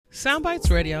Soundbites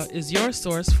Radio is your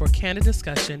source for candid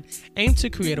discussion aimed to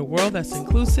create a world that's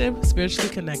inclusive, spiritually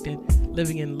connected,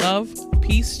 living in love,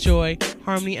 peace, joy,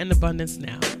 harmony, and abundance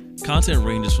now. Content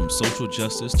ranges from social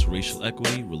justice to racial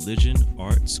equity, religion,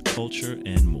 arts, culture,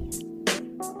 and more.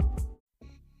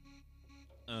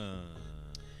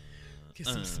 Get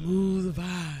some smooth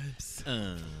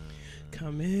vibes.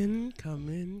 Come in.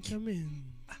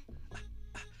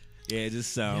 Yeah,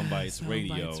 just Soundbites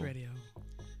Radio. Soundbites Radio.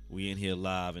 We in here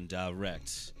live and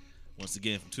direct. Once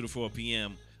again, from 2 to 4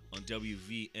 p.m. on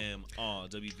WVMR,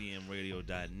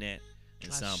 WVMradio.net,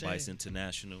 and Soundbites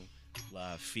International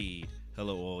live feed.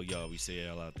 Hello, all y'all. We say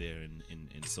y'all out there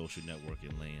in social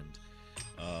networking land.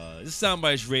 This is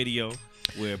Soundbites Radio,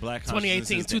 where Black consciousness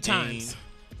 2018, is the two times. aim.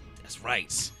 That's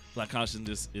right. Black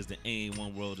consciousness is the aim.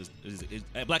 One world is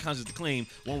Black consciousness is the claim.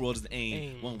 One world is the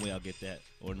aim. One way I'll get that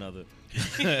or another.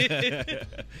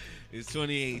 It's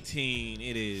 2018.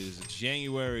 It is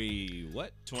January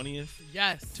 20th?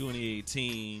 Yes.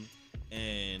 2018,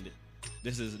 and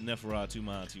this is Neferah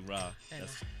Tumanti Ra.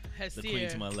 That's the queen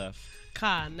to my left.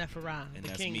 Ka Neferah, and the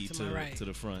that's king me to my right. to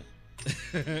the front.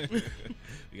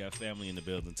 We got family in the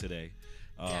building today.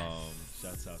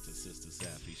 Shouts out to Sister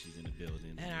Safi. She's in the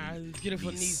building. And our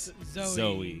beautiful niece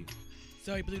Zoe.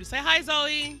 Zoe Blue. Say hi,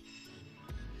 Zoe.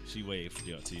 She waved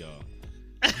to y'all.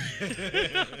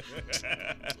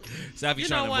 Safi's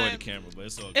trying to avoid the camera, but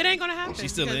it's all good. It ain't gonna happen.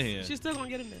 She's still in here. She's still gonna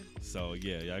get in there. So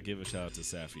yeah, y'all give a shout out to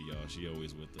Safi, y'all. She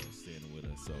always with us, standing with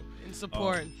us. So in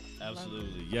support.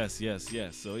 Absolutely. Yes.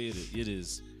 So it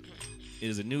is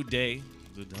a new day.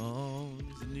 The dawn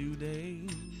is a new day.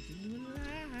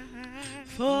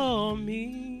 For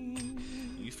me.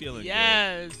 You feeling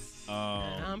yes. good?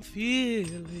 I'm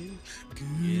feeling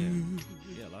good.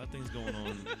 Yeah, a lot of things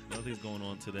going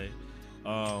on today.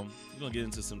 We're gonna get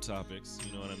into some topics.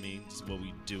 You know what I mean? This is what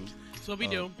we do. That's what we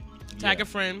do. Tag a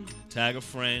friend. Tag a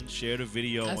friend. Share the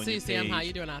video on your page. Sam, how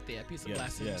you doing out there? Peace and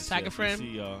blessings. Tag a friend.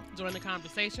 See y'all. Join the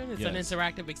conversation. It's an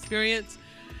interactive experience.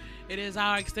 It is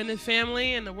our extended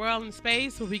family in the world and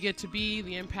space where we get to be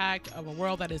the impact of a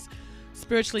world that is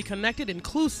spiritually connected,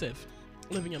 inclusive,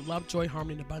 living in love, joy,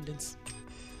 harmony, and abundance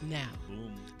now.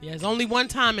 Boom. There's only one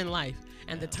time in life,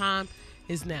 and the time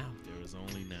is now. There is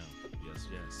only now. Yes.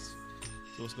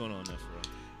 So what's going on, Neferah?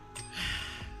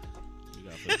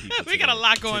 We got a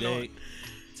lot going on.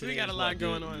 We got a lot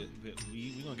going on. We're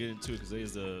going to get into it because today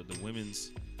is the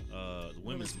Women's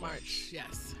March.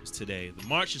 Yes. It's today. The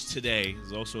march is today.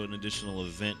 There's also an additional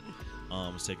event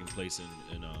it's taking place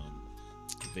in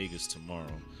Vegas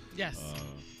tomorrow. Yes.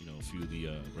 A few of the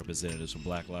representatives from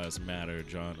Black Lives Matter,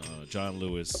 John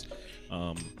Lewis,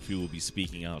 a few will be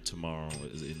speaking out tomorrow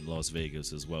in Las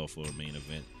Vegas as well for a main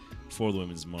event for the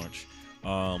Women's March.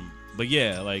 But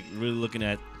yeah, like really looking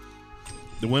at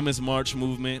the Women's March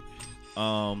movement.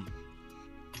 You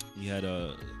had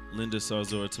Linda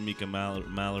Sarsour, Tamika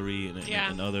Mallory,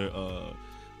 and other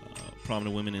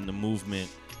prominent women in the movement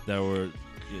that were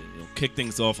kicked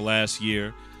things off last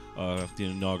year after the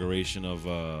inauguration of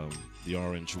the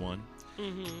Orange One.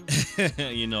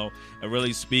 Mm-hmm.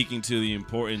 Really speaking to the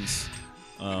importance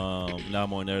now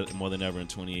more than ever in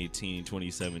 2018,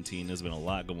 2017. There's been a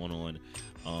lot going on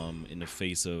in the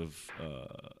face of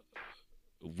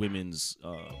women's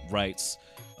rights,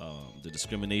 the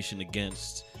discrimination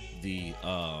against the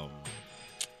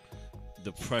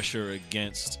pressure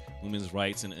against women's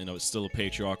rights, and it's still a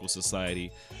patriarchal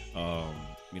society.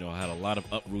 Had a lot of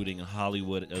uprooting in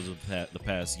Hollywood as of the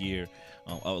past year,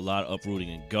 a lot of uprooting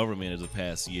in government as of the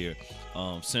past year,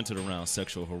 centered around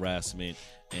sexual harassment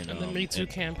and the Me Too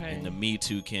campaign. And the Me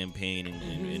Too campaign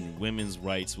and women's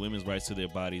rights to their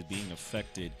bodies being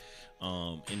affected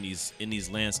in these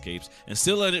landscapes, and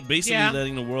still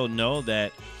letting the world know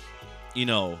that,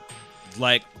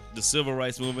 like the civil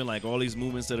rights movement, like all these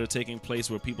movements that are taking place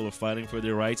where people are fighting for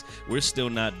their rights, we're still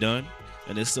not done.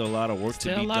 And there's still a lot of work to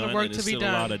be done. And there's still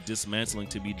a lot of dismantling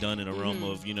to be done in a realm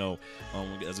of,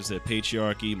 as I said,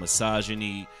 patriarchy,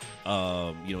 misogyny,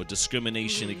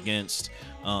 discrimination against,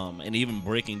 and even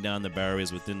breaking down the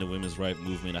barriers within the women's rights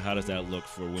movement. How does that look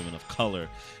for women of color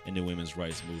in the women's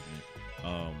rights movement?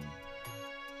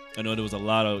 I know there was a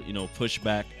lot of,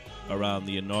 pushback around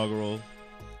the inaugural,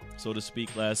 so to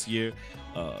speak, last year,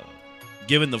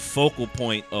 given the focal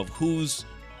point of whose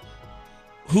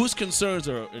concerns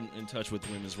are in touch with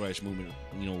the women's rights movement,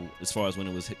 as far as when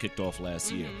it was kicked off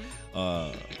last year.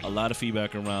 A lot of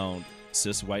feedback around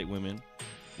cis white women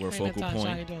were a focal point.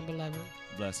 How you doing, beloved?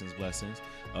 Blessings.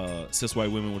 Cis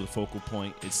white women were the focal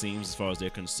point, it seems, as far as their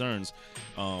concerns.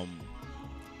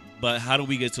 But how do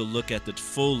we get to look at the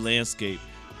full landscape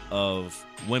of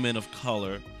women of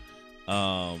color,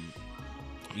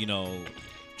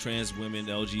 trans women,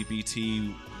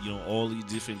 LGBT, all these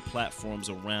different platforms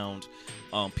around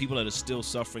people that are still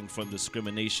suffering from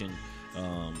discrimination,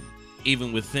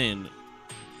 even within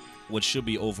what should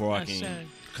be overarching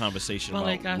conversation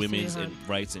about women's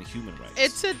rights and human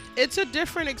rights. It's a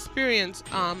different experience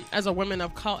as a woman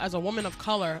of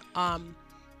color.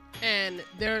 And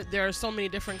there are so many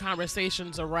different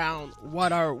conversations around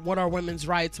what are women's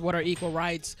rights, what are equal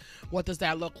rights, what does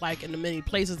that look like in the many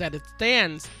places that it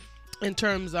stands in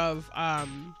terms of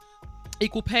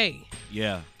equal pay.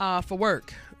 For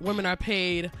work. Women are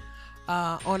paid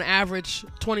on average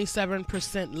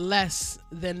 27% less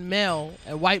than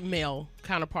white male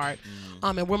counterpart.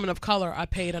 And women of color are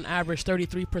paid on average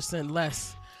 33%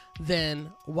 less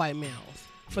than white males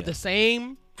for the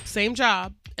same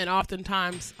job. And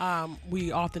oftentimes,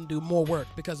 we often do more work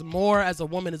because more as a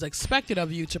woman is expected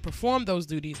of you to perform those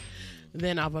duties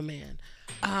than of a man.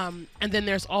 And then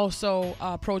there's also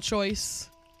pro-choice,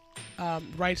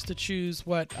 rights to choose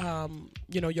what,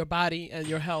 your body and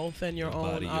your health and your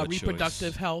own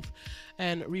reproductive health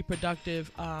and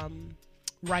reproductive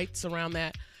rights around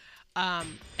that.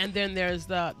 And then there's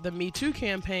the Me Too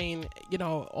campaign,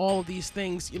 all of these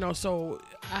things, so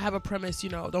I have a premise,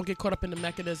 don't get caught up in the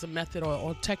mechanism, method,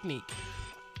 or technique,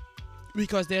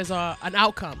 because there's an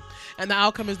outcome, and the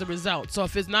outcome is the result. So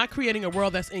if it's not creating a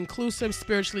world that's inclusive,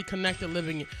 spiritually connected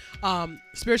living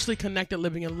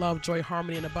in love, joy,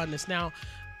 harmony, and abundance, now,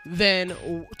 then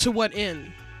to what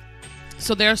end?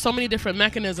 So there are so many different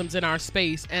mechanisms in our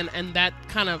space, and that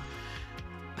kind of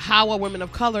how are women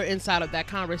of color inside of that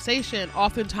conversation,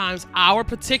 oftentimes our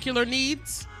particular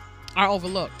needs are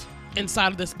overlooked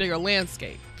inside of this bigger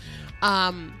landscape.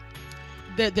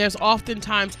 There's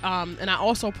oftentimes, and I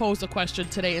also posed a question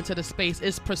today into the space,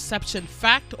 is perception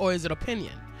fact or is it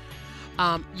opinion?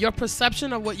 Your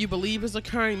perception of what you believe is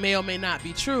occurring may or may not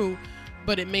be true,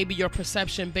 but it may be your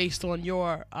perception based on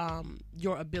your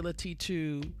ability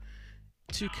to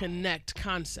connect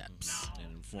concepts.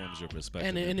 Informs your perspective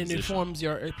and it informs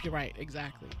you're right,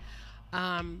 exactly.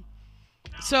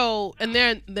 So, and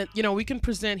then we can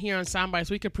present here on Soundbites,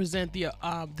 we could present the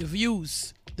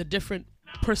views, the different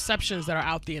perceptions that are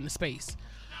out there in the space,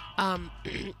 and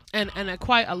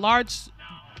quite a large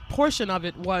portion of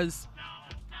it was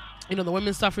the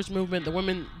women's suffrage movement, the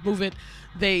women movement.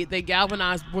 They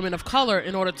galvanized women of color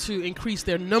in order to increase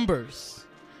their numbers,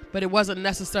 but it wasn't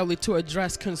necessarily to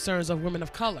address concerns of women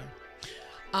of color.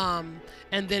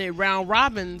 And then it round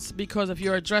robins, because if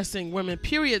you're addressing women,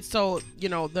 period. So,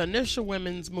 the initial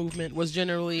women's movement was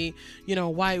generally,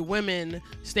 white women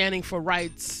standing for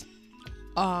rights,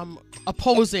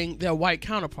 opposing their white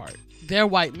counterpart, their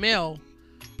white male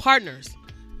partners,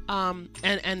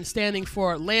 and standing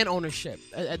for land ownership.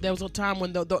 There was a time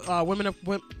when the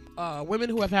women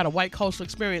who have had a white cultural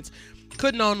experience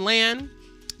couldn't own land.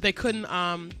 They couldn't,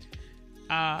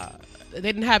 they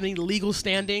didn't have any legal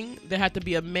standing. There had to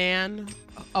be a man,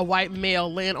 a white male,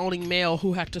 land-owning male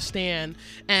who had to stand.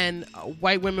 And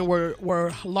white women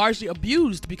were largely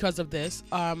abused because of this.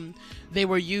 They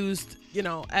were used,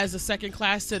 as a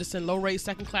second-class citizen, low-rate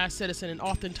second-class citizen, and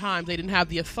oftentimes they didn't have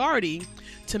the authority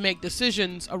to make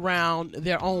decisions around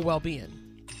their own well-being.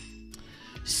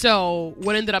 So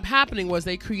what ended up happening was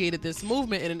they created this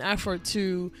movement in an effort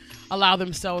to allow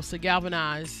themselves to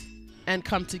galvanize and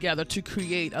come together to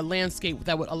create a landscape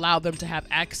that would allow them to have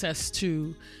access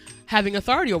to having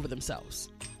authority over themselves,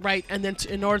 right? And then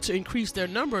in order to increase their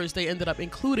numbers, they ended up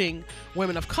including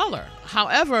women of color.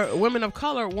 However, women of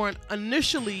color weren't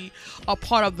initially a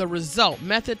part of the result,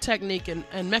 method, technique,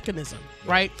 and mechanism,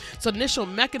 right? So initial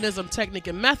mechanism, technique,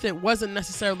 and method wasn't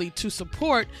necessarily to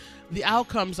support the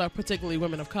outcomes of particularly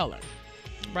women of color,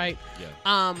 right?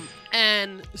 Yeah.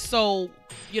 And so,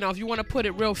 if you want to put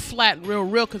it real flat and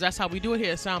real, because that's how we do it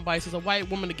here at Soundbites, is a white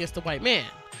woman against a white man.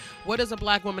 What does a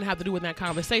black woman have to do with that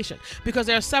conversation? Because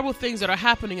there are several things that are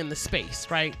happening in the space,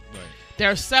 right?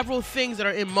 There are several things that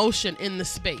are in motion in the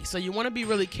space. So you want to be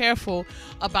really careful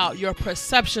about your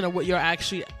perception of what you're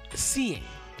actually seeing.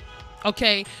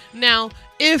 Okay? Now,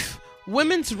 if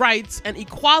women's rights and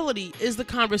equality is the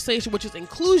conversation, which is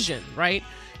inclusion, right?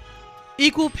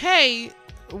 Equal pay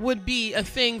would be a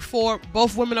thing for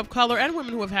both women of color and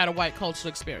women who have had a white cultural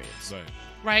experience,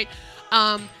 right?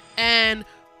 And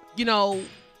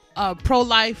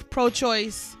pro-life,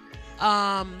 pro-choice,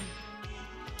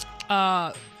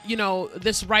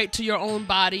 this right to your own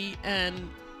body and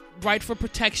right for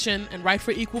protection and right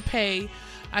for equal pay.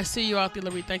 I see you out there,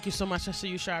 Larry. Thank you so much. I see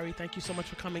you, Shari. Thank you so much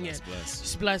for coming in.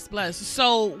 Bless.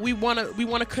 So we want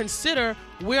to consider,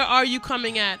 where are you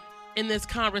coming at in this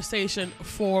conversation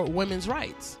for women's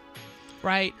rights,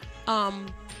 right?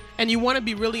 And and you want to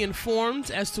be really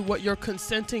informed as to what you're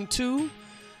consenting to,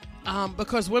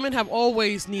 because women have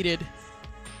always needed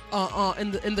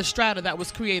in the strata that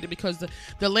was created, because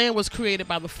the land was created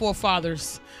by the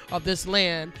forefathers of this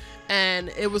land, and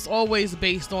it was always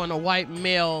based on a white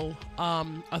male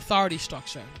authority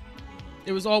structure.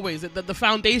 It was always the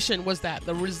foundation was that,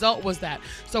 the result was that.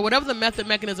 So whatever the method,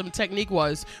 mechanism, technique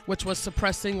was, which was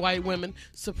suppressing white women,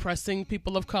 suppressing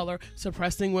people of color,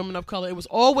 suppressing women of color, it was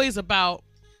always about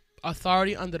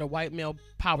authority under the white male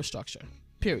power structure,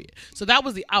 period. So that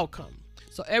was the outcome.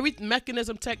 So every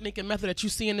mechanism, technique, and method that you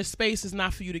see in this space is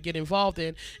not for you to get involved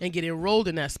in and get enrolled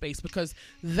in that space, because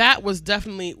that was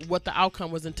definitely what the outcome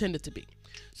was intended to be.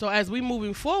 So as we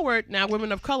moving forward, now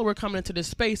women of color are coming into this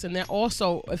space, and they're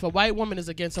also, if a white woman is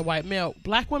against a white male,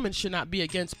 black women should not be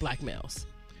against black males.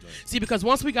 Right. See, because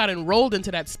once we got enrolled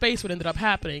into that space, what ended up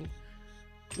happening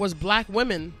was black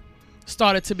women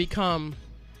started to become,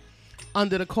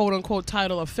 under the quote-unquote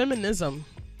title of feminism,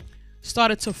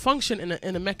 started to function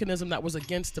in a mechanism that was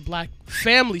against the black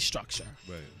family structure.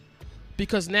 Right.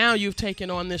 Because now you've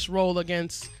taken on this role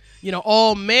against,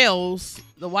 all males,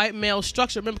 the white male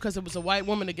structure. Remember, because it was a white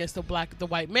woman against the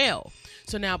white male.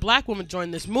 So now black women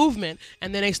joined this movement,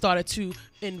 and then they started to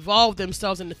involve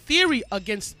themselves in the theory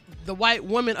against the white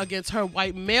woman against her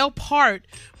white male part.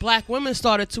 Black women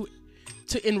started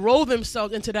to enroll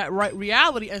themselves into that right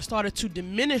reality and started to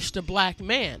diminish the black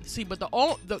man. See, but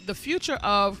the future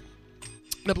of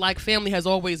the black family has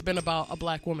always been about a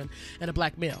black woman and a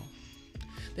black male.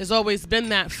 There's always been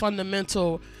that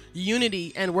fundamental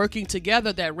unity and working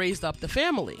together that raised up the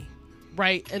family,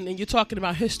 right? And then you're talking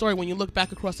about history. When you look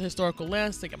back across the historical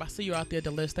landscape, I see you out there,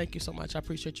 Delis. Thank you so much. I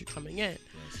appreciate you coming in.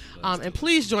 And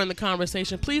please join the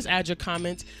conversation. Please add your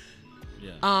comments.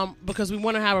 Yeah. Because we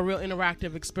want to have a real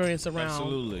interactive experience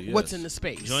around what's in the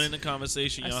space. Join the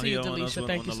conversation. Y'all here on us on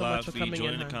the live feed.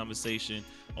 Join the conversation.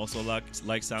 Also, like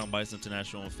Soundbites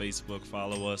International on Facebook.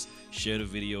 Follow us. Share the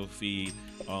video feed.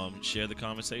 Share the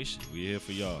conversation. We're here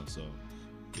for y'all. So,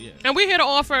 yeah. And we're here to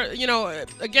offer,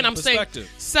 again, I'm saying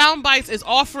Soundbites is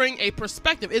offering a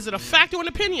perspective. Is it a fact or an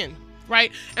opinion?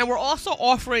 Right? And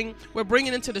we're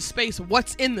bringing into the space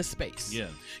what's in the space. Yeah.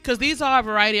 Because these are a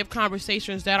variety of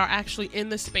conversations that are actually in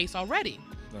the space already.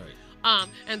 Right.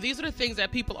 And these are the things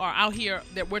that people are out here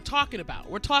that we're talking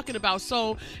about.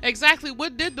 So exactly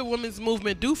what did the women's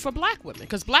movement do for black women?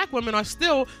 Because black women are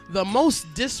still the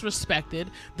most disrespected,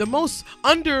 the most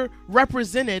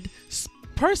underrepresented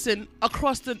person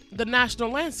across the national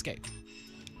landscape.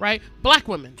 Right? Black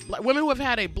women who have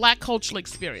had a black cultural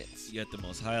experience. Yet the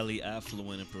most highly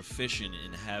affluent and proficient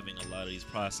in having a lot of these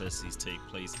processes take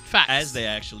place. Facts. As they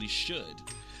actually should.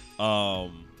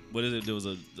 What is it? There was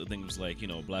the thing was like,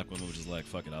 black women were just like,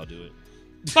 fuck it, I'll do it.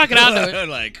 Fuck it, I'll do it.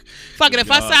 Like, fuck it,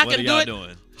 if I say I can do it,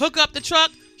 doing? Hook up the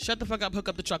truck. Shut the fuck up, hook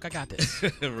up the truck. I got this.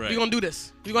 Right. We're going to do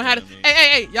this. We're going to have it.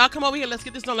 Hey, y'all come over here. Let's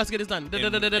get this done. In one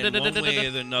way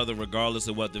or another, regardless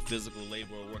of what the physical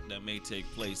labor or work that may take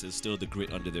place, is still the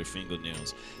grit under their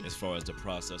fingernails as far as the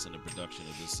process and the production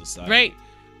of this society. Right.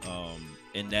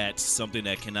 And that's something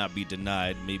that cannot be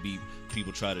denied. Maybe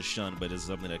people try to shun, but it's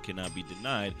something that cannot be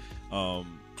denied.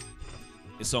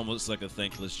 It's almost like a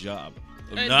thankless job.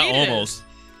 Not almost.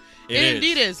 It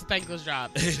indeed is a thankless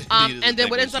job. And then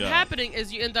what ends up happening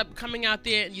is you end up coming out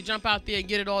there and you jump out there and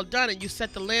get it all done, and you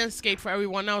set the landscape for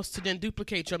everyone else to then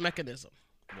duplicate your mechanism.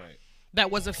 Right.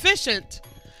 That was efficient,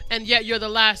 and yet you're the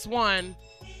last one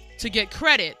to get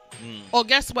credit. Or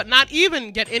guess what? Not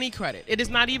even get any credit. It is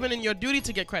not even in your duty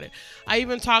to get credit. I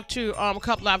even talked to a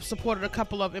couple. I've supported a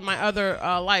couple of in my other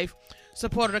life.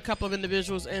 Supported a couple of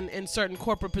individuals in certain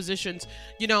corporate positions,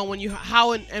 when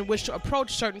how and which to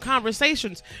approach certain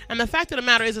conversations. And the fact of the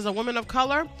matter is, as a woman of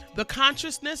color, the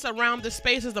consciousness around the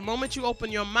space is the moment you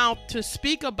open your mouth to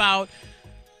speak about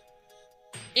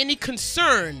any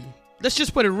concern. Let's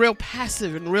just put it real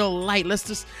passive and real light. Let's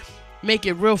just make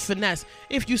it real finesse.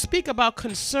 If you speak about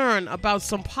concern about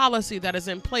some policy that is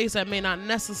in place that may not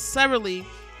necessarily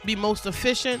be most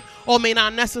efficient or may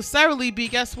not necessarily be,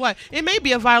 guess what? It may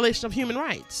be a violation of human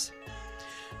rights.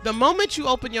 The moment you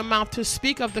open your mouth to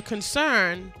speak of the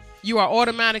concern, you are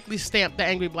automatically stamped the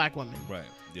angry black woman. Right.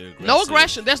 No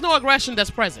aggression. There's no aggression that's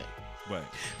present. Right.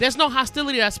 There's no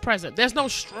hostility that's present. There's no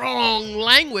strong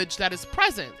language that is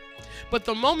present. But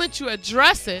the moment you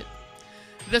address it,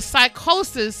 the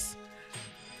psychosis,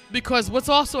 because what's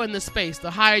also in the space, the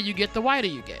higher you get, the whiter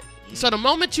you get. So the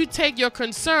moment you take your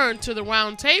concern to the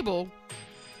round table,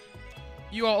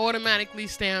 you are automatically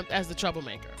stamped as the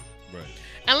troublemaker. Right.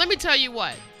 And let me tell you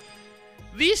what.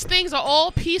 These things are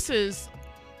all pieces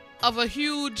of a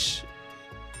huge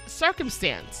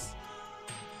circumstance.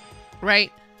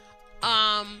 Right?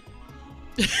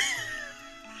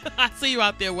 I see you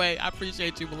out there, Way. I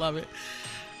appreciate you, beloved.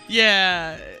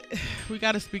 Yeah, we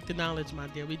got to speak the knowledge, my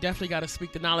dear. We definitely got to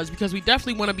speak the knowledge because we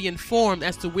definitely want to be informed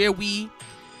as to where we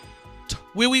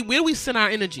send our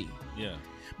energy. Yeah.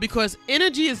 Because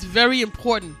energy is very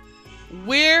important.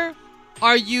 Where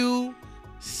are you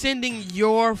sending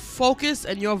your focus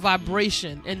and your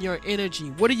vibration and your energy?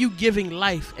 What are you giving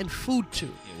life and food to?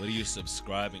 Yeah, what are you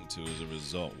subscribing to as a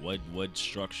result? What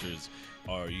structures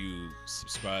are you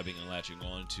subscribing and latching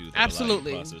on to that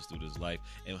Absolutely. allow you to process through this life,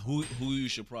 and who you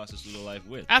should process through the life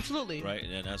with? Absolutely. Right,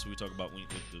 and that's what we talk about with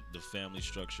the family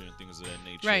structure and things of that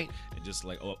nature. Right. And just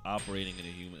like operating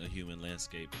in a human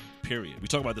landscape. Period. We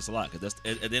talk about this a lot because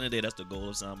that's at the end of the day, that's the goal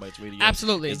of Soundbites Radio.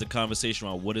 Absolutely. Is the conversation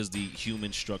around what does the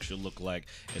human structure look like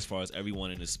as far as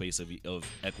everyone in the space of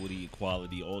equity,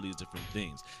 equality, all these different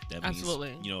things. That means,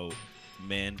 Absolutely.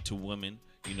 Man to woman.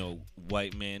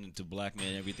 White man to black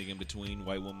man, everything in between,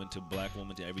 white woman to black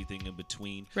woman to everything in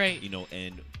between. Right.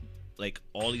 And like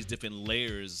all these different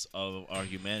layers of our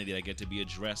humanity that get to be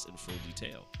addressed in full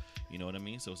detail. You know what I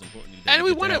mean? So it's important that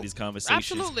we want to have these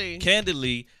conversations absolutely.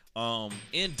 Candidly,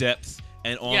 in depth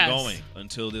and ongoing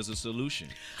until there's a solution.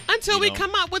 Until we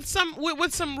come up with some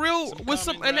real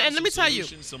and let me tell you,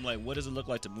 some like what does it look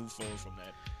like to move forward from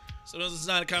that? So this is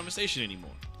not a conversation anymore.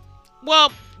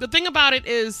 Well, the thing about it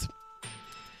is,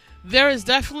 there is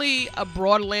definitely a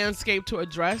broad landscape to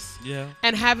address. Yeah.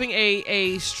 And having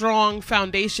a strong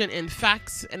foundation in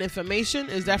facts and information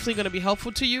is definitely going to be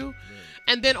helpful to you. Yeah.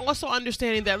 And then also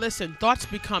understanding that, listen, thoughts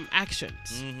become actions.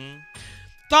 Mm-hmm.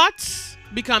 Thoughts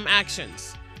become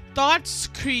actions. Thoughts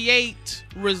create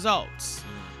results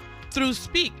through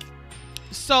speak.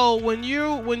 So when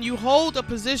you hold a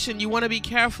position, you want to be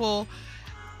careful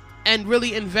and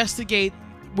really investigate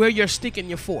where you're sticking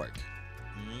your fork.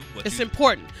 It's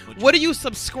important. What are you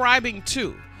subscribing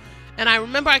to? And I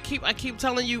remember I keep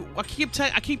telling you, I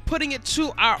keep putting it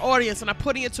to our audience, and I'm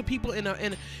putting it to people in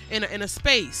a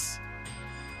space,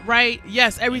 right?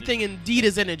 Yes, everything indeed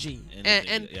is energy,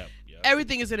 and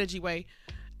everything is energy, Way.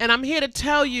 And I'm here to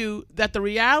tell you that the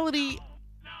reality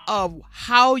of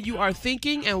how you are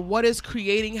thinking and what is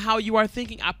creating how you are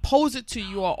thinking, I pose it to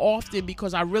you all often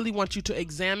because I really want you to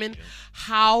examine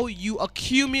how you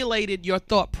accumulated your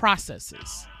thought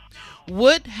processes.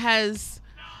 What has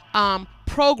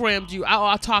programmed you?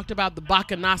 I talked about the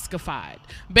Bacchanascified.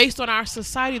 Based on our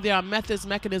society, there are methods,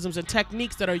 mechanisms, and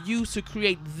techniques that are used to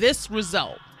create this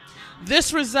result.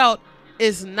 This result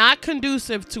is not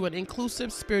conducive to an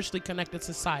inclusive, spiritually connected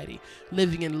society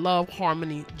living in love,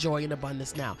 harmony, joy, and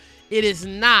abundance now. It is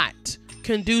not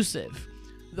conducive.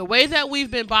 The way that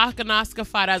we've been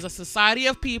Bacchanascified as a society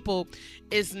of people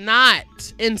is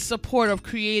not in support of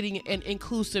creating an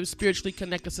inclusive, spiritually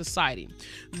connected society.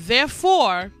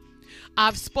 Therefore,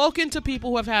 I've spoken to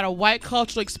people who have had a white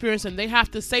cultural experience, and they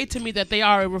have to say to me that they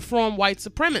are a reformed white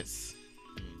supremacist.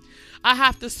 I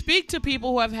have to speak to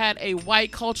people who have had a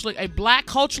black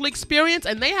cultural experience,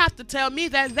 and they have to tell me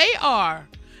that they are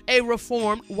a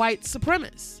reformed white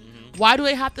supremacist. Why do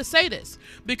they have to say this?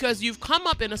 Because you've come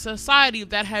up in a society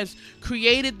that has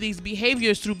created these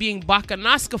behaviors through being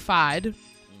Bacchanascified,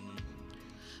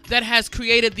 that has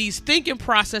created these thinking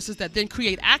processes that then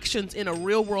create actions in a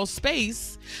real world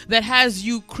space, that has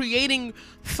you creating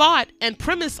thought and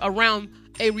premise around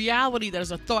a reality that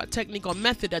is a thought technique or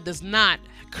method that does not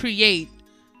create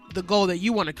the goal that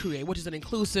you want to create, which is an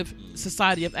inclusive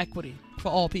society of equity for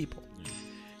all people.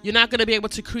 You're not going to be able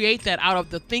to create that out of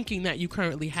the thinking that you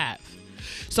currently have.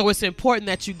 So it's important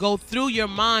that you go through your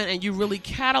mind and you really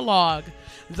catalog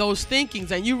those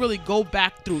thinkings and you really go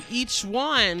back through each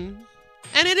one.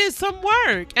 And it is some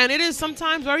work, and it is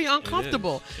sometimes very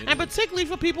uncomfortable, and particularly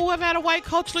for people who have had a white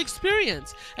cultural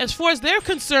experience. As far as they're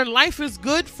concerned, life is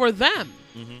good for them.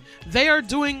 Mm-hmm. They are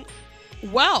doing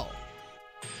well.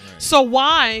 Right. So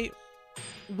why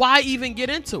even get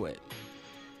into it?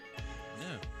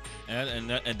 Yeah,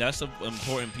 and that's an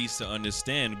important piece to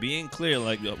understand. Being clear,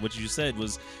 like what you said,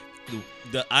 was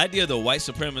the idea of the white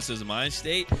supremacist mind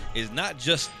state is not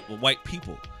just white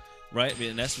people. Right,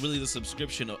 and that's really the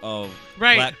subscription of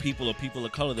black people or people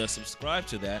of color that subscribe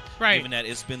to that. Right. Given that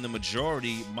it's been the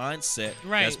majority mindset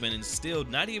that's been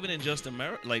instilled, not even in just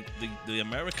America, like the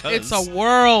Americas. It's a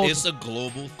world. It's a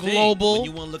global thing. When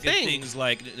you want to look at things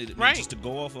like, just to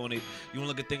go off on it, you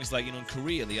want to look at things like, in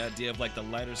Korea, the idea of like the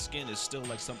lighter skin is still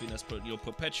like something that's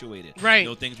perpetuated. Right.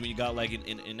 Things when you got like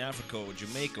in Africa or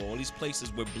Jamaica, all these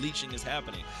places where bleaching is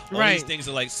happening. All these things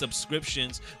are like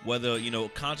subscriptions, whether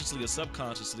consciously or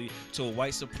subconsciously, to a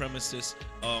white supremacist,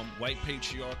 white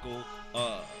patriarchal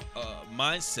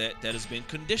mindset that has been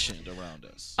conditioned around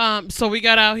us. So we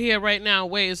got out here right now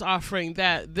ways offering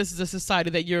that this is a society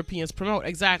that Europeans promote.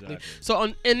 Exactly.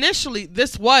 So initially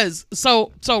this was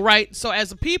so right. So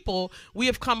as a people, we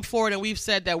have come forward and we've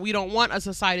said that we don't want a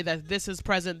society that this is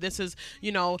present. This is,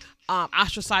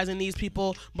 ostracizing these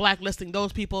people, blacklisting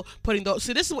those people, putting those.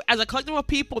 So this is, as a collective of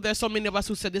people, there's so many of us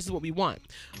who said this is what we want.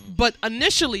 But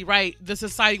initially, right, the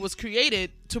society was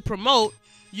created to promote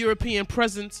European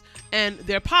presence and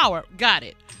their power. Got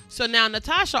it. So now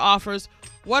Natasha offers,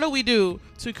 what do we do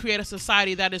to create a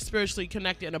society that is spiritually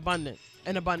connected and abundant,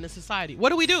 an abundant society? What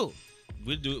do we do?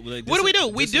 What do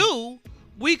we do?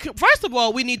 First of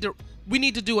all, we need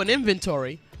to do an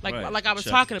inventory. Like I was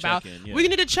talking about, we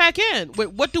need to check in.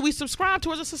 What do we subscribe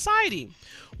to as a society?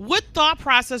 What thought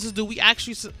processes do we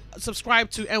actually subscribe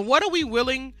to? And what are we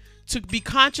willing to be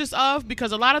conscious of?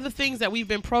 Because a lot of the things that we've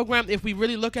been programmed, if we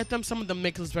really look at them, some of them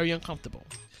make us very uncomfortable.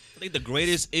 I think the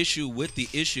greatest issue with the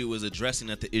issue is addressing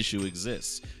that the issue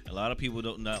exists. A lot of people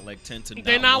tend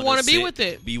to not want to be with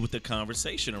it. Be with the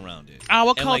conversation around it.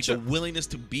 Our culture. The willingness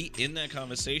to be in that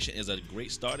conversation is a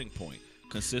great starting point.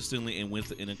 Consistently and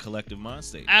in a collective mind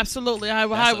state. Absolutely.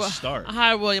 Start.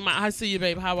 Hi, William. I see you,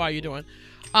 babe. How are you doing?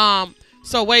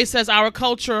 So Wade says our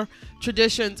culture,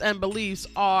 traditions, and beliefs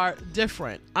are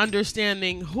different.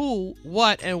 Understanding who,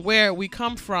 what, and where we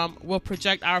come from will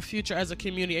project our future as a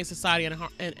community, a society,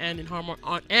 and in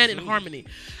harmony.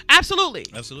 Absolutely.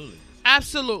 And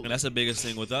that's the biggest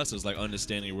thing with us is like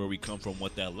understanding where we come from,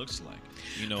 what that looks like.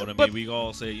 You know what I mean? We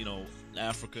all say,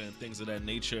 Africa and things of that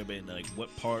nature, but like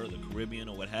what part of the Caribbean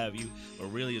or what have you, but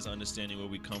really is understanding where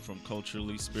we come from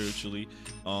culturally, spiritually,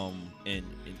 and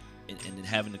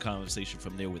having the conversation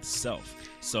from there with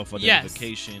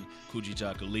self-identification,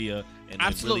 Kujichagulia, and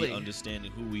then really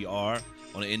understanding who we are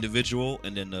on an individual,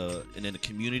 and then the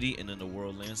community, and then the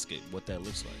world landscape, what that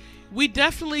looks like. We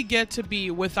definitely get to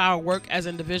be with our work as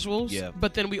individuals,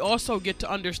 but then we also get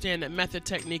to understand that method,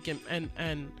 technique,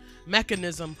 and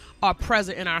mechanism are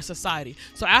present in our society.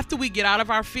 So after we get out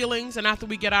of our feelings, and after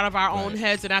we get out of our own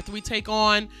heads, and after we take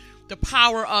on the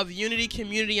power of unity,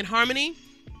 community, and harmony,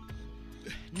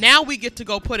 now we get to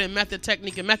go put in method,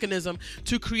 technique, and mechanism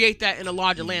to create that in a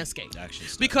larger landscape.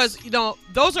 Because,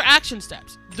 those are action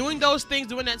steps. Doing those things,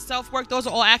 doing that self-work, those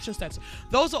are all action steps.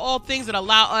 Those are all things that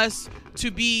allow us to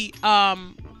be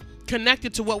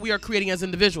connected to what we are creating as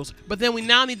individuals. But then we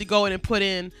now need to go in and put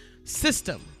in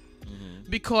system.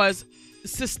 Because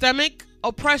systemic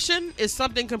oppression is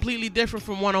something completely different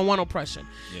from one-on-one oppression.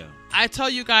 I tell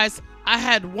you guys, I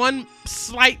had one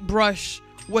slight brush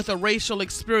with a racial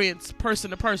experience,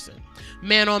 person to person,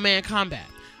 man-on-man combat.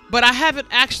 But I haven't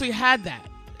actually had that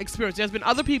experience. There's been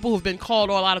other people who've been called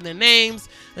all out of their names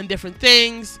and different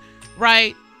things,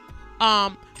 right?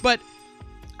 But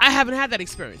I haven't had that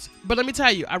experience. But let me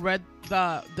tell you, I read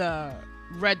the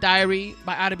Red Diary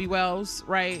by Ida B. Wells,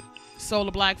 right? Soul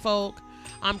of Black Folk.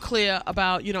 I'm clear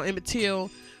about, Emmett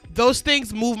Till. Those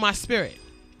things move my spirit.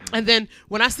 And then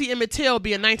when I see Emmett Till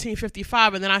be in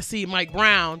 1955, and then I see Mike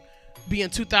Brown be in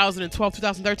 2012,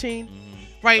 2013,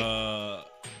 right?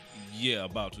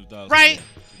 About 2000. Right?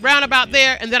 Round about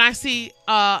there. And then I see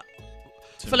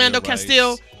Philando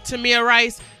Castile, Tamir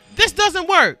Rice. This doesn't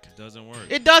work.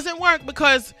 It doesn't work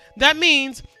because that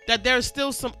means that there's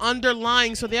still some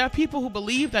underlying. So there are people who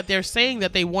believe that they're saying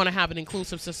that they want to have an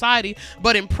inclusive society,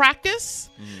 but in practice,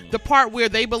 the part where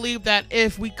they believe that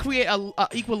if we create a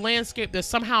equal landscape, that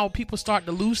somehow people start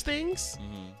to lose things.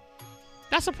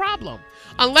 That's a problem.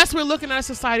 Unless we're looking at a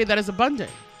society that is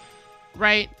abundant,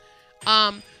 right?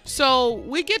 So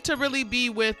we get to really be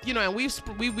with, and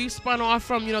we've spun off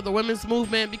from, the women's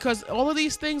movement, because all of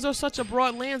these things are such a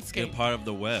broad landscape. They're part of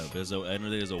the web. It's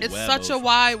such a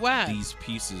wide web. These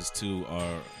pieces to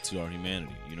our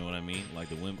humanity. You know what I mean? Like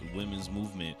the women's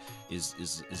movement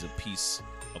is a piece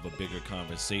of a bigger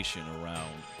conversation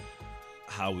around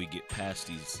how we get past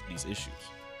these issues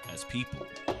as people.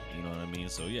 You know what I mean?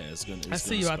 So yeah, I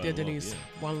see you out there, Denise.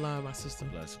 One love, my sister.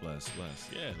 Bless.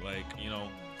 Yeah,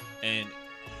 and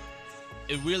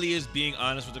it really is being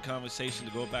honest with the conversation,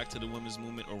 to go back to the women's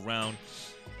movement around,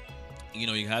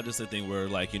 you have this thing where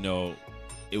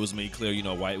it was made clear,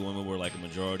 white women were like a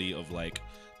majority of like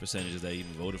percentages that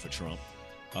even voted for Trump.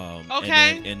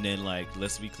 Okay. And then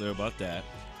let's be clear about that.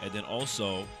 And then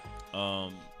also,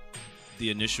 the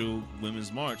initial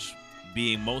Women's March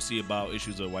being mostly about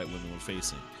issues that white women were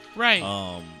facing. Right.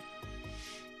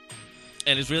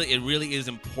 And it really is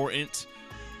important,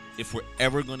 if we're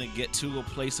ever going to get to a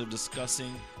place of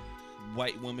discussing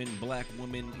white women, black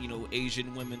women,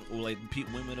 Asian women, or like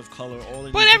women of color, all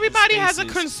in. But everybody has a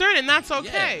concern, and that's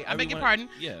okay. I beg your pardon.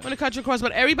 Yeah. I'm gonna cut your course,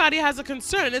 but everybody has a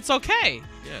concern, and it's okay.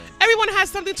 Yeah. Everyone has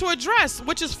something to address,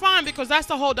 which is fine, because that's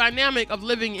the whole dynamic of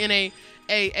living in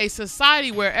a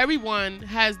society where everyone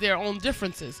has their own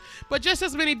differences. But just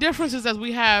as many differences as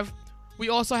we have, we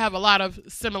also have a lot of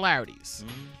similarities,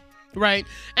 right?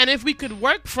 And if we could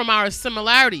work from our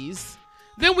similarities,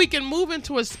 then we can move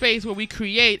into a space where we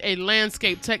create a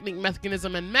landscape, technique,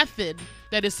 mechanism, and method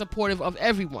that is supportive of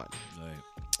everyone.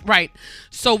 Right.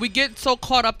 So we get so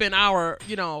caught up in our,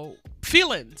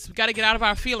 feelings. We got to get out of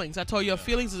our feelings. I told you, your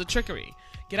feelings is a trickery.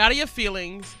 Get out of your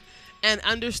feelings and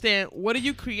understand, what are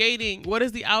you creating? What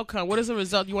is the outcome? What is the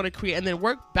result you want to create? And then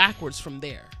work backwards from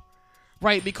there.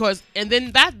 Right? And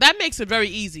then that makes it very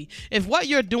easy. If what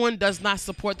you're doing does not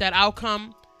support that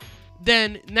outcome,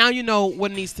 then now you know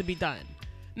what needs to be done.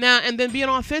 Now, and then being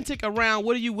authentic around,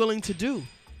 what are you willing to do?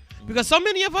 Because so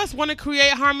many of us want to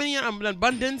create harmony and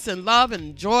abundance and love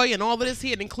and joy and all of this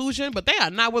here and inclusion, but they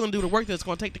are not willing to do the work that it's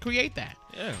going to take to create that.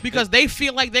 Yeah. Because they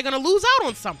feel like they're going to lose out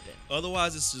on something.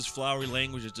 Otherwise, it's just flowery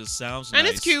language. It just sounds and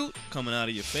nice. It's cute. Coming out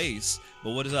of your face.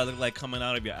 But what does that look like coming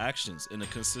out of your actions in a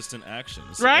consistent action?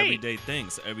 It's right. Everyday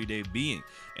things, everyday being.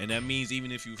 And that means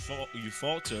even if you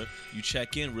falter, you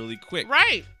check in really quick.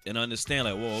 Right. And understand,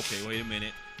 like, whoa, okay, wait a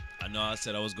minute. I know I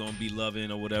said I was going to be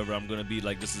loving or whatever. I'm going to be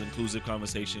like, this is inclusive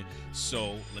conversation.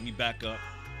 So let me back up.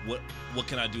 What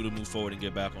can I do to move forward and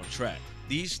get back on track?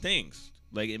 These things,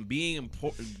 like, in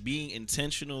being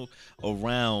intentional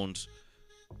around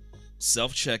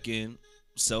self-check-in,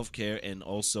 self-care, and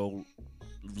also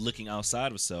looking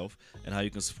outside of self and how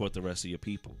you can support the rest of your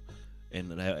people,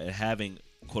 and having,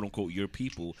 quote unquote, your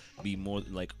people be more,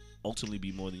 like, ultimately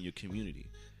be more than your community.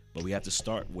 But we have to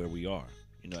start where we are.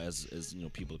 As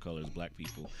people of color, as black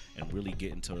people, and really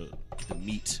get into the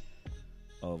meat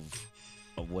of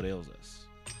what ails us.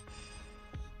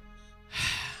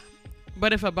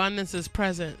 But if abundance is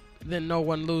present, then no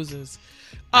one loses.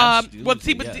 So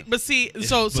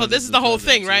this is the whole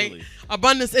thing, right?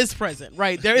 Abundance is present,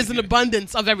 right? There is an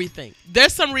abundance of everything.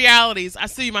 There's some realities. I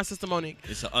see you, my sister Monique.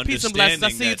 It's an understanding. Peace and blessings. I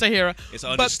see you, Tahira. It's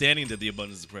an understanding that the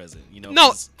abundance is present.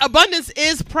 No, abundance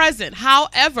is present.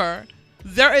 However,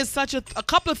 there is such a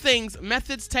couple of things,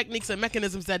 methods, techniques, and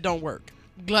mechanisms that don't work.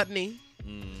 Gluttony.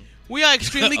 We are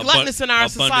extremely gluttonous in our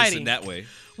society. In that way.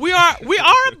 We are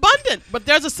abundant, but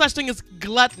there's a such thing as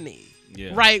gluttony.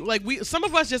 Yeah. Right? Like some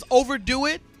of us just overdo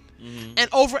it and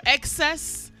over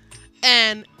excess,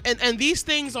 and these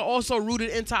things are also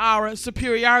rooted into our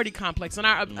superiority complex and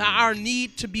our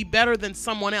need to be better than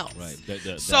someone else.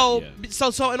 Right. So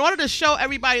in order to show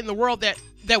everybody in the world that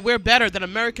we're better, that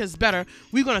America is better,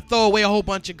 we're going to throw away a whole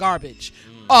bunch of garbage.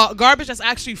 Garbage that's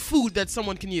actually food that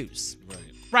someone can use.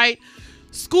 Right?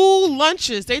 School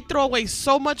lunches, they throw away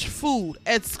so much food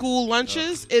at school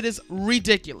lunches, it is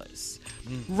ridiculous.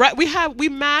 Right? We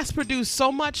mass produce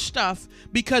so much stuff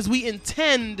because we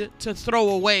intend to throw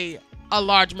away a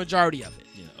large majority of it.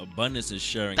 Yeah, abundance is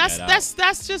sharing that's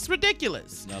just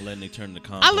ridiculous. It's not letting it turn to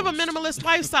compost. I live a minimalist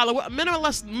lifestyle. What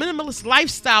minimalist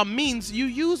lifestyle means, you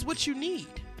use what you need.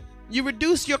 You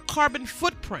reduce your carbon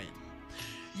footprint.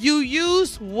 You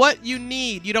use what you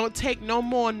need. You don't take no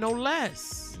more, no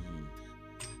less.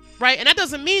 Right? And that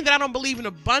doesn't mean that I don't believe in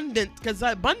abundance, because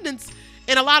abundance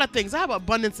in a lot of things. I have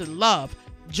abundance in love,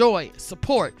 joy,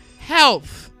 support,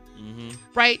 health.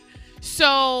 Right?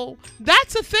 So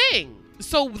that's a thing.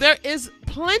 So there is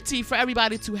plenty for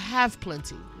everybody to have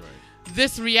plenty. Right.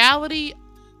 This reality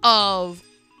of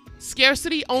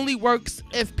scarcity only works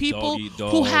if people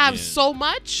who have so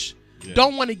much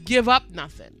don't want to give up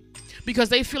nothing. Because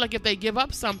they feel like if they give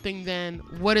up something, then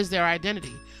what is their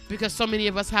identity? Because so many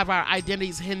of us have our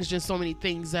identities hinged in so many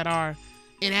things that are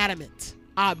inanimate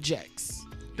objects,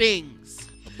 things.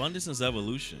 Abundance is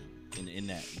evolution in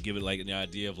that. Give it like the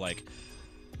idea of like,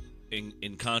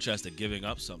 in contrast to giving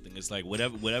up something, it's like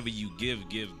whatever you give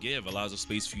allows a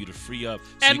space for you to free up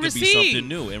so and you can be something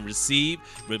new and receive,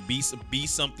 be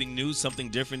something new, something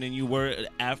different than you were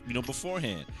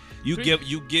beforehand. You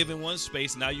give in one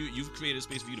space, now you've created a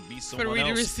space for you to be someone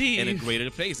else in a greater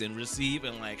place and receive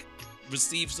and like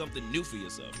receive something new for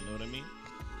yourself. You know what I mean?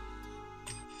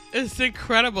 It's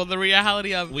incredible, the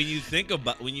reality of when you think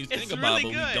about really but good.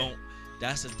 We don't.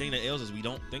 That's the thing that ails us. We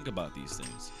don't think about these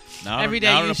things. Every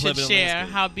day you should share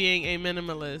how being a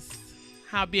minimalist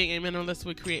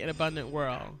would create an abundant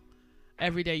world.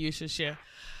 Every day you should share.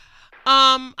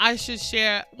 I should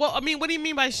share. Well, I mean, what do you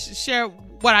mean by share?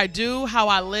 What I do, how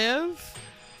I live.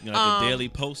 Like a daily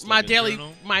post. My like daily.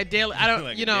 I don't.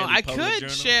 Like I could journal?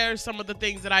 share some of the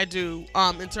things that I do.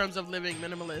 In terms of living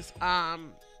minimalist.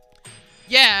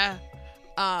 Yeah.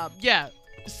 Yeah.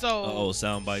 So.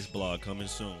 Sound Bites blog coming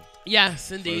soon.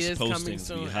 Yes, indeed, it's coming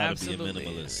soon. How to be a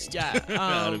minimalist. Yeah.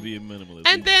 How to be a minimalist.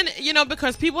 And then,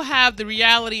 because people have the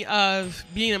reality of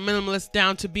being a minimalist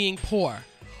down to being poor,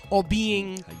 or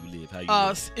being how you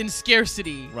live. In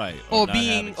scarcity, right? Or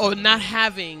not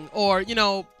having, or we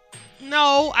don't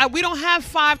have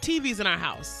 5 TVs in our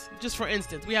house. Just for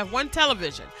instance, we have one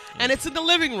television, and it's in the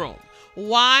living room.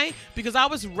 Why? Because I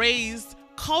was raised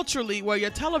culturally where your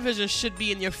television should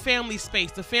be in your family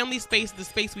space. The family space is the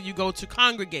space where you go to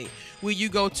congregate, where you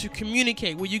go to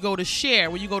communicate, where you go to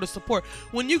share, where you go to support.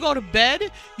 When you go to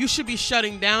bed, you should be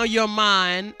shutting down your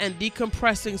mind and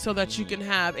decompressing so that you can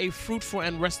have a fruitful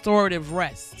and restorative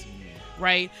rest.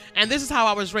 Right? And this is how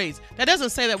I was raised. That doesn't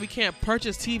say that we can't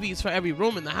purchase TVs for every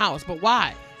room in the house, but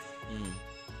why?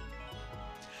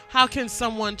 How can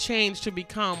someone change to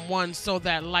become one so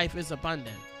that life is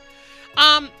abundant?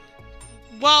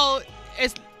 Well,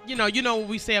 it's what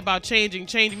we say about changing.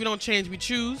 Change, we don't change, we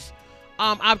choose.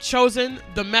 I've chosen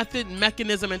the method,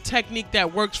 mechanism, and technique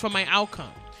that works for my outcome.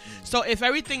 So if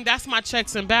everything, that's my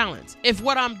checks and balance. If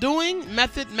what I'm doing,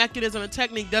 method, mechanism, and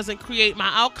technique doesn't create my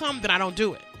outcome, then I don't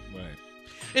do it. Right.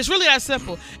 It's really that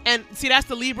simple. And see, that's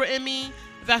the Libra in me.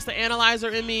 That's the analyzer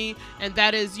in me. And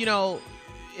that is, it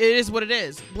is what it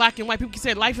is. Black and white. People can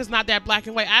say life is not that black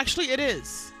and white. Actually, it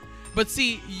is. But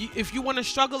see, if you want to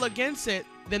struggle against it,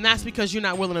 then that's because you're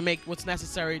not willing to make what's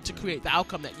necessary to create the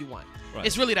outcome that you want. Right.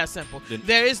 It's really that simple.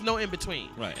 There is no in between.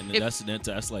 Right, and then that's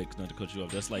like, not to cut you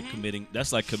off. That's like committing.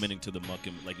 That's like committing to the muck,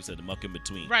 like you said, the muck in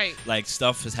between. Right. Like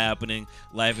stuff is happening,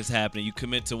 life is happening. You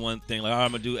commit to one thing, like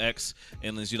I'm gonna do X,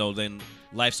 and then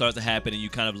life starts to happen, and you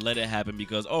kind of let it happen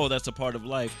because that's a part of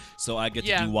life. So I get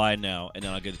to do Y now, and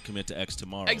then I get to commit to X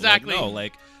tomorrow. Exactly.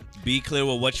 Be clear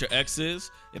with what your X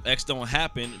is. If X don't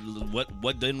happen,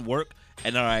 what didn't work,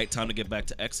 and all right, time to get back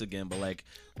to X again. But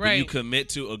when you commit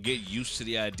to or get used to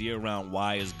the idea around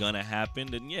Y is gonna happen,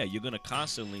 then you're gonna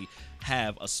constantly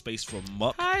have a space for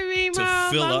muck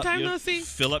to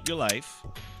fill up your life,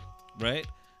 right?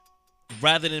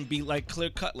 Rather than be clear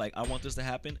cut, I want this to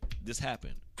happen. This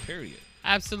happened. Period.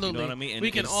 Absolutely. You know what I mean? And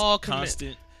we can all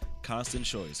commit. Constant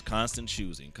choice, constant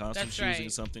choosing,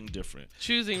 something different.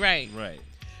 Choosing, right. Right.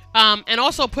 And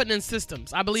also putting in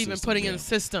systems. I believe in putting in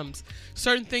systems.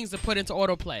 Certain things to put into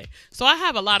autoplay. So I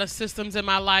have a lot of systems in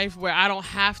my life where I don't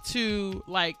have to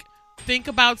think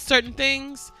about certain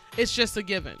things. It's just a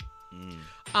given.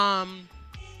 I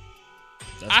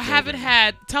haven't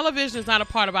had television is not a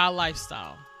part of our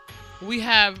lifestyle. We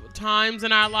have times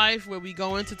in our life where we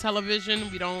go into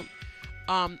television. We don't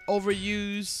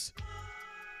overuse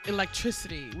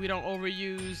electricity. We don't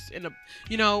overuse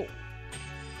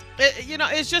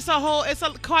it's just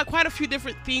quite a few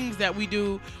different things that we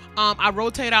do. I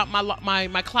rotate out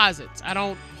my closets. I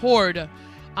don't hoard.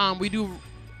 We do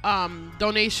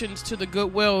donations to the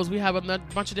Goodwills. We have a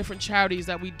bunch of different charities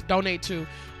that we donate to.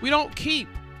 We don't keep.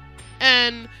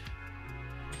 And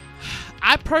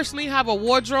I personally have a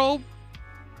wardrobe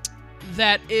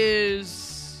that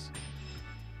is,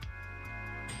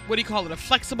 a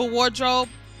flexible wardrobe.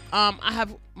 I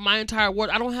have my entire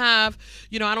wardrobe. I don't have,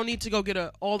 I don't need to go get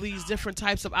all these different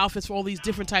types of outfits for all these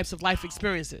different types of life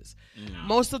experiences.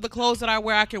 Most of the clothes that I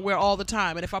wear, I can wear all the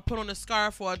time. And if I put on a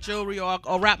scarf or a jewelry or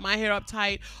wrap my hair up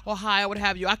tight or high or what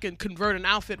have you, I can convert an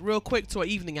outfit real quick to an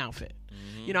evening outfit.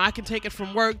 I can take it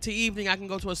from work to evening. I can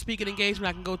go to a speaking engagement.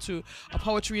 I can go to a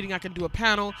poetry reading. I can do a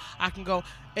panel. I can go,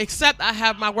 except I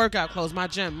have my workout clothes, my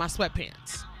gym, my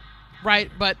sweatpants. Right?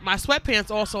 But my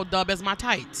sweatpants also dub as my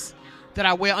tights that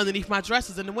I wear underneath my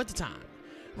dresses in the wintertime.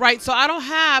 Right? So I don't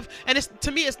have, and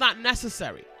to me, it's not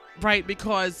necessary, right?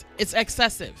 Because it's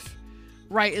excessive,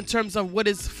 right? In terms of what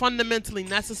is fundamentally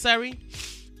necessary.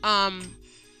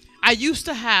 I used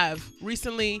to have,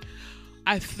 recently,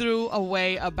 I threw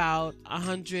away about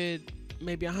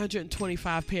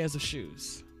 125 pairs of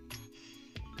shoes.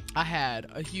 I had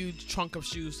a huge trunk of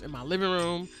shoes in my living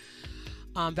room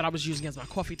that I was using as my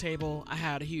coffee table. I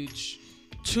had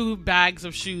 2 bags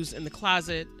of shoes in the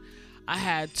closet. I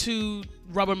had 2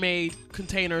 Rubbermaid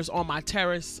containers on my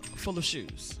terrace full of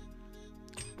shoes.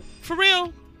 For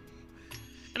real.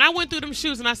 And I went through them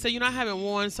shoes and I said, I haven't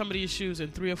worn some of these shoes in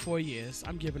 3 or 4 years.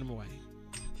 I'm giving them away.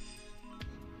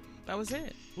 That was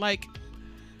it.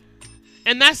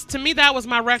 And to me, that was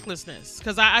my recklessness.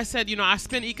 Because I said, I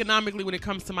spend economically when it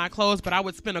comes to my clothes, but I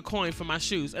would spend a coin for my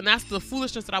shoes. And that's the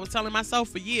foolishness that I was telling myself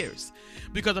for years.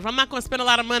 Because if I'm not going to spend a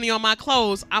lot of money on my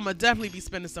clothes, I'm going to definitely be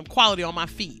spending some quality on my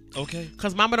feet. Okay.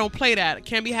 Because mama don't play that.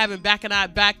 Can't be having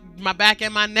my back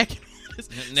and my neck.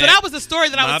 So that was the story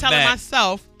that I was telling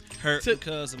myself. hurt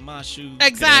because of my shoes.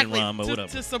 Exactly.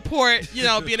 To support,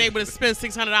 being able to spend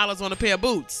 $600 on a pair of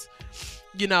boots.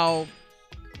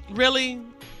 Really,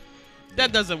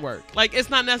 that doesn't work. Like, it's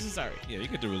not necessary. Yeah, you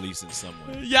get to release in some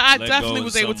way. Yeah, I definitely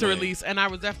was able to release, and I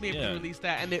was definitely able to release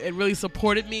that, and it really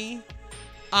supported me.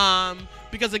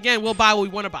 Because again, we'll buy what we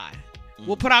want to buy.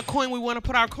 We'll put our coin where we want to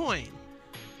put our coin.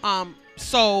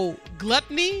 So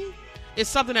gluttony is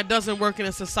something that doesn't work in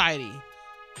a society.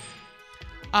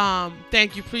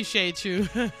 Thank you, appreciate you.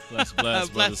 Bless,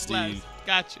 Brother Steve.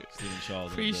 Got you. Stephen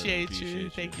Charles. Appreciate you.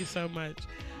 Thank you so much.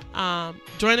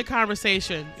 Join the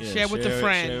conversation. Share with a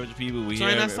friend. Share with the people.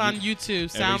 Join us on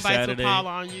YouTube. Soundbites with Paula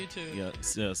on YouTube. Yeah,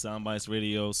 Soundbites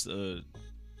Radio.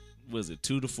 What is it?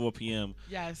 2 to 4 p.m.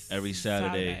 Yes. Every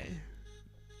Saturday.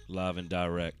 Live and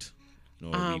direct.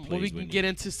 Where we can get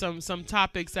into some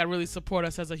topics that really support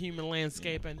us as a human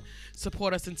landscape and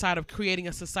support us inside of creating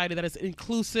a society that is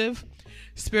inclusive,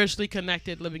 spiritually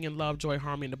connected, living in love, joy,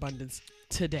 harmony, and abundance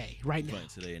today, right now.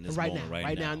 Today, in this moment,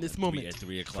 right now, in this moment. At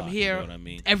 3 o'clock. From here, you know what I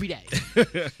mean? every day.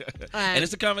 And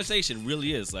it's a conversation,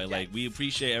 really is. Like we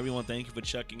appreciate everyone. Thank you for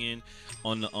checking in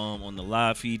on the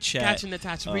live feed chat. Gotcha,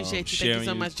 Natasha. Appreciate you. Thank you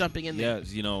so much jumping in there.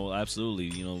 Yeah,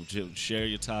 absolutely. Share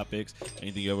your topics.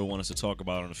 Anything you ever want us to talk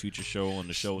about on a future show, on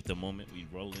the show at the moment, we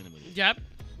roll in with it. Yep.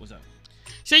 What's up?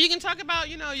 So you can talk about,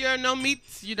 your no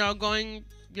meats, going,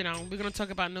 we're going to talk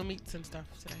about no meats and stuff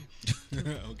today.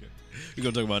 Okay. We're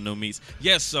going to talk about no meats.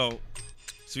 Yes, so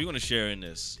we're going to share in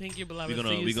this. Thank you, beloved. We're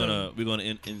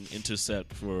going to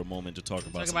intercept for a moment to talk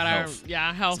about health.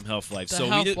 Health. Some health life.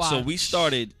 So we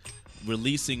started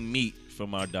releasing meat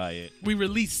from our diet. We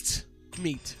released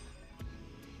meat.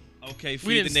 Okay,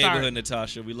 feed the neighborhood,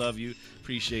 Natasha. We love you.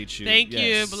 Appreciate you. Thank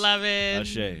you, beloved.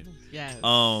 Ashe. Yes.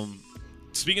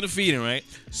 Speaking of feeding, right?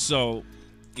 So,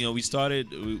 we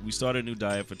started a new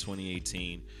diet for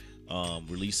 2018,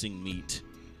 releasing meat.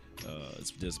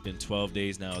 It's been 12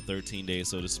 days now, 13 days,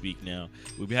 so to speak now.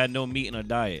 We've had no meat in our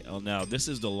diet. Now, this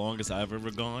is the longest I've ever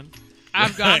gone.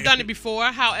 I've done it before.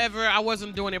 However, I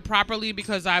wasn't doing it properly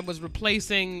because I was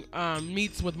replacing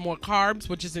meats with more carbs,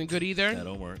 which isn't good either. That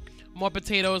don't work. More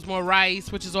potatoes, more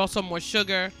rice, which is also more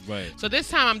sugar. Right. So this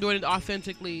time I'm doing it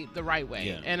authentically the right way.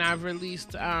 Yeah. And I've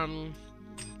released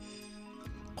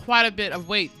quite a bit of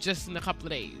weight just in a couple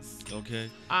of days. Okay.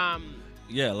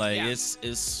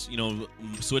 It's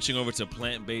switching over to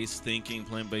plant-based thinking,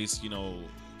 plant-based,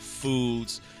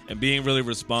 foods, and being really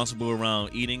responsible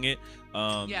around eating it.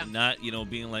 Not,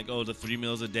 being like, the 3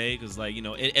 meals a day, because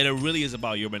it really is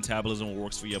about your metabolism, what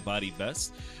works for your body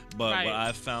best. But what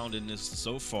I've found in this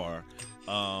so far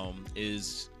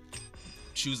is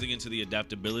choosing into the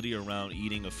adaptability around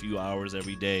eating a few hours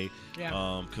every day,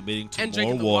 committing to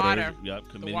more water.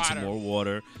 Committing to more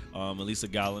water, at least a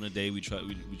gallon a day. We try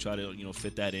to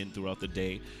fit that in throughout the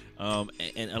day,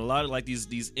 and a lot of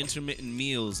these intermittent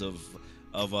meals of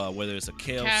whether it's a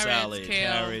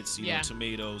carrots,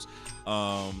 tomatoes,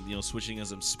 switching in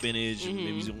some spinach,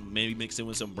 maybe mix it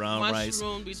with some brown rice,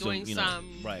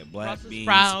 black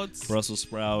beans, Brussels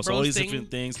sprouts, all these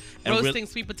different things, and roasting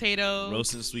sweet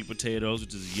potatoes,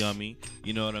 which is yummy.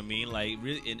 You know what I mean? Like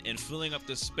really, and filling up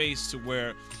the space to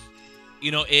where.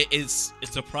 It's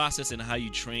a process in how you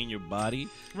train your body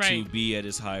to be at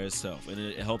its higher self, and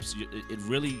it helps you. It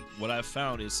really, what I've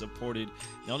found is supported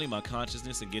not only my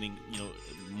consciousness and getting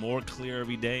more clear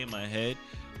every day in my head,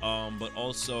 but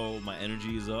also my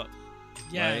energy is up.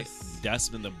 Yes, right? That's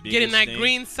been the biggest getting that thing.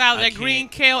 Green salad, that green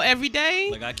kale every day.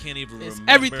 Like I can't even remember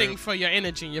everything for your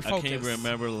energy and your focus. I can't even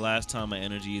remember the last time my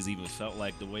energy has even felt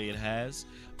like the way it has.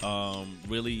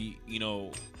 Really,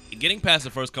 getting past the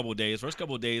first couple of days. 4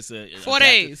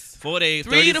 days.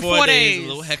 3 to 4 days. A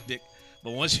little hectic.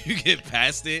 But once you get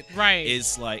past it,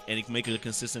 it's like, and you can make it a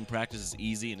consistent practice. It's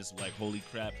easy, and it's like, holy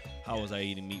crap, how was I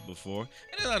eating meat before?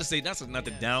 And it's not to say, that's not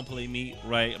to downplay meat,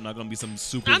 right? I'm not going to be some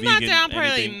super vegan. I'm not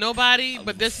downplaying nobody,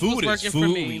 but this is working for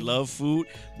me. We love food,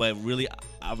 but really,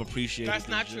 I've appreciated That's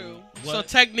not true. What? So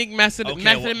technique, method,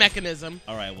 and mechanism.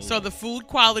 All right. Well, so the food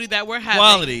quality that we're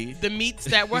having, the meats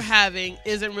that we're having,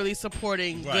 isn't really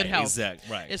supporting good health.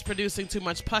 Exactly. Right. It's producing too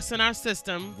much pus in our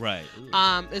system. Right.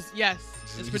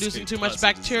 It's producing too much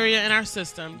bacteria in our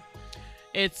system.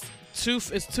 It's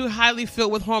too highly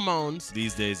filled with hormones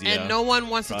these days. And no one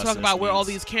wants to talk about where all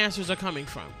these cancers are coming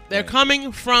from. They're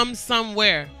coming from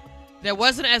somewhere. There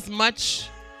wasn't as much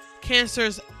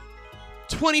cancers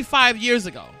 25 years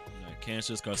ago.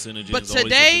 Cancers, carcinogens, but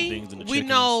today we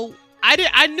know.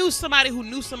 I knew somebody who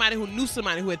knew somebody who knew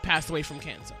somebody who had passed away from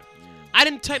cancer. I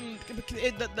didn't.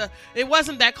 It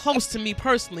wasn't that close to me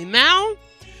personally. Now,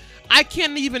 I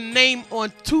can't even name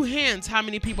on two hands how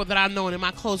many people that I know in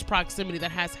my close proximity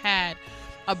that has had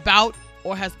a bout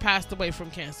or has passed away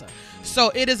from cancer.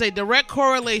 So it is a direct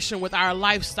correlation with our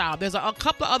lifestyle. There's a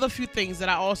couple of other few things that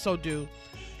I also do.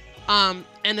 And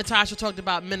Natasha talked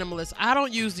about minimalist. I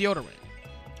don't use deodorant.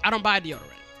 I don't buy deodorant.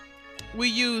 We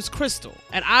use Crystal,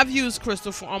 and I've used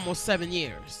Crystal for almost 7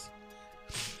 years.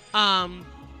 And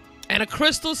a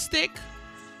Crystal stick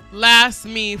lasts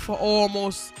me for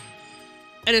almost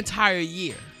an entire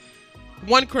year.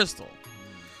 One Crystal.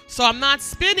 So I'm not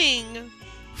spending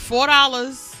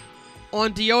 $4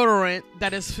 on deodorant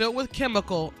that is filled with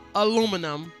chemical,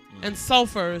 aluminum, and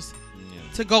sulfurs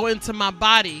to go into my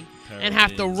body and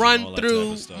have to run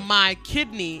through my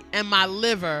kidney and my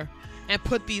liver and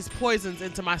put these poisons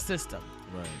into my system.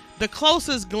 Right. The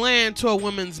closest gland to a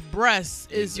woman's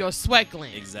breast is your sweat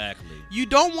gland. Exactly. You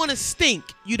don't want to stink.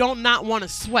 You don't not want to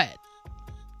sweat.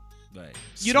 Right.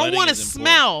 You don't want to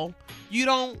smell. You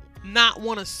don't not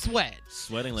want to sweat.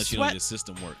 Sweating lets you know your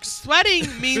system works. Sweating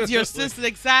means your system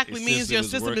means your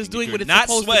system is doing what it's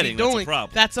supposed to be doing.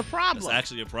 That's a problem. That's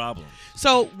actually a problem.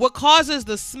 So what causes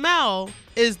the smell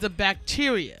is the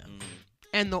bacteria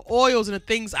and the oils and the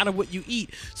things out of what you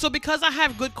eat. So because I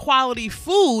have good quality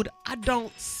food, I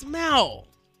don't smell.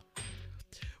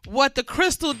 What the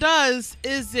Crystal does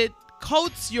is it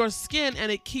coats your skin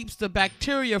and it keeps the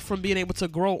bacteria from being able to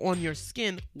grow on your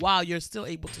skin while you're still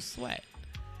able to sweat.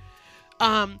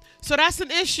 So that's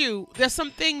an issue. There's some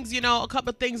things, a couple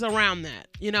of things around that,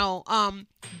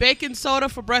 baking soda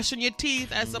for brushing your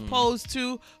teeth as opposed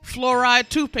to fluoride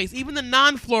toothpaste. Even the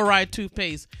non-fluoride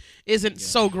toothpaste isn't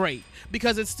so great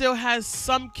because it still has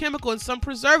some chemical and some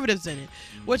preservatives in it,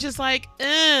 which is like,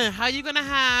 how you going to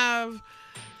have...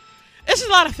 It's a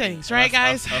lot of things, right,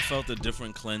 guys? I felt a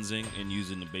different cleansing in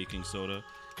using the baking soda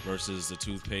versus the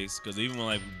toothpaste, because even when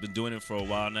I've been doing it for a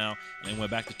while now and went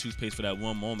back to toothpaste for that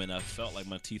one moment, I felt like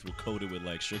my teeth were coated with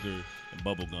like sugar and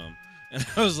bubble gum, and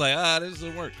I was like, this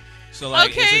doesn't work. So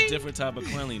like, it's a different type of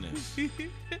cleanliness.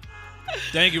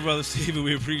 Thank you, Brother Steven.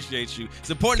 We appreciate you. It's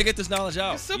important to get this knowledge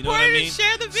out. It's important to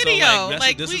share the video. So,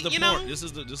 this is the point. This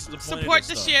is the point. Support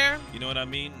the share. You know what I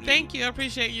mean? Thank you. I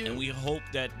appreciate you. And we hope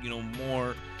that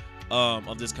more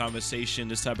of this conversation,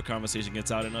 this type of conversation,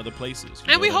 gets out in other places.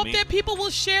 And we hope that people will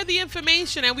share the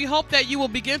information, and we hope that you will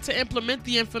begin to implement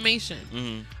the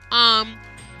information.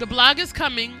 The blog is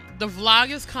coming. The vlog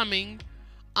is coming.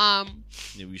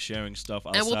 We'll be sharing stuff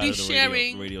outside of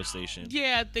the radio station.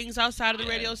 Yeah, things outside of the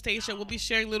radio station. We'll be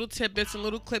sharing little tidbits and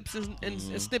little clips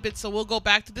and snippets. So we'll go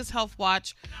back to this health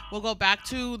watch. We'll go back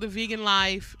to the vegan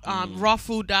life, raw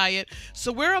food diet.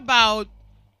 So we're about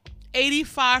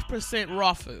 85%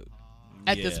 raw food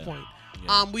at this point.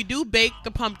 Yeah. We do bake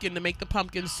the pumpkin to make the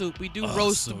pumpkin soup. We do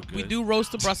roast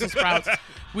the Brussels sprouts.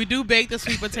 We do bake the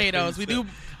sweet potatoes.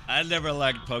 I never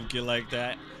liked pumpkin like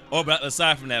that. But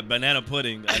aside from that, banana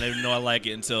pudding, I didn't know I like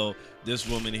it until this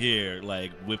woman here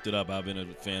whipped it up. I've been a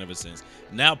fan of it since.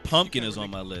 Now pumpkin is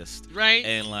on my list. Right.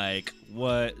 And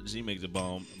what? She makes a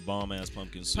bomb ass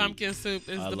pumpkin soup. Pumpkin soup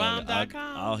is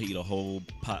thebomb.com. I'll eat a whole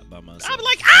pot by myself. I'm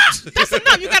like, that's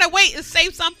enough. You got to wait and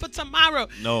save some for tomorrow.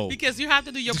 No. Because you have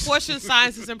to do your portion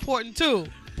size is important too.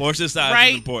 Portion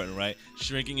size is important, right?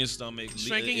 Shrinking your stomach.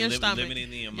 Limiting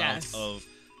the amount of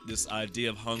this idea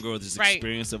of hunger or this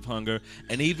experience of hunger,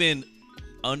 and even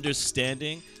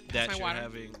understanding that you're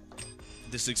having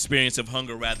this experience of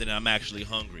hunger rather than I'm actually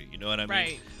hungry. You know what I mean?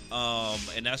 Right.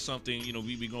 And that's something,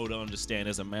 we go to understand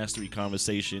as a mastery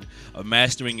conversation of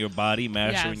mastering your body,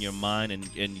 mastering your mind,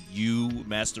 and you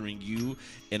mastering you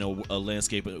in a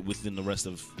landscape within the rest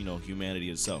of, humanity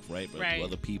itself, right? But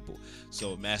other people.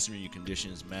 So mastering your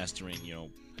conditions, mastering,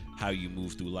 how you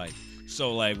move through life.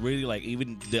 So really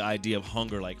even the idea of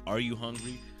hunger, are you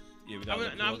hungry? Yeah,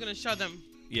 I'm gonna show them.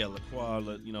 Yeah,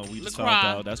 LaCroix, we just talked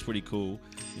out. That's pretty cool.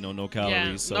 No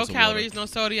calories. Yeah, no calories, no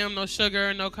sodium, no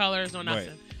sugar, no colors, no nothing.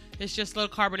 Right. It's just a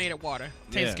little carbonated water.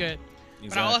 Tastes good.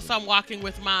 Exactly. But I'm walking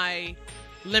with my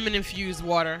lemon infused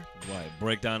water. Right.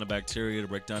 Break down the bacteria, to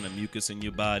break down the mucus in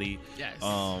your body. Yes.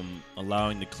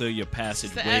 Allowing to clear your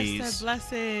passageways. Esther,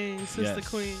 blessings, Sister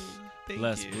Queen.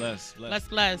 Thank you.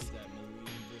 Bless.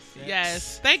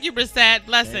 Yes. Thank you, Brissette.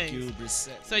 Blessings. Thank you,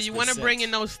 Brissette. So you want to bring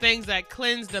in those things that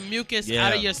cleanse the mucus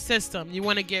out of your system. You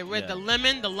want to get rid of the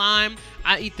lemon, the lime.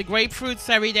 I eat the grapefruits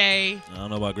every day. I don't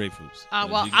know about grapefruits.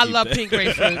 I love pink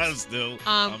grapefruits.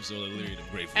 I'm still leery of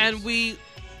grapefruits. And we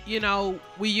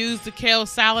use the kale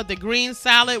salad, the green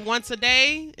salad once a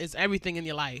day. Is everything in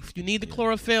your life. You need the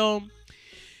chlorophyll.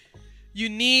 You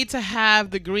need to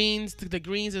have the greens. The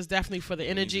greens is definitely for the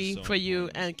energy for you.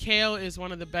 And kale is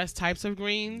one of the best types of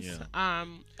greens. Yeah.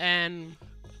 And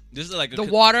this is like the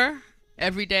water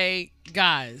every day,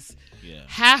 guys. Yeah.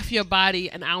 Half your body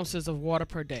in ounces of water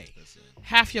per day.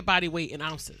 Half your body weight in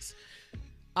ounces.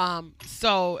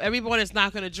 So everyone is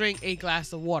not going to drink 8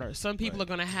 glasses of water. Some people are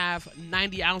going to have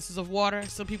 90 ounces of water.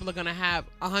 Some people are going to have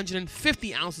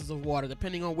 150 ounces of water,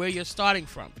 depending on where you're starting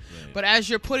from. Right. But as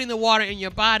you're putting the water in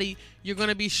your body, you're going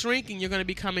to be shrinking. You're going to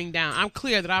be coming down. I'm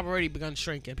clear that I've already begun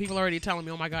shrinking. People are already telling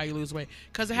me, oh, my God, you lose weight.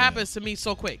 Because it happens to me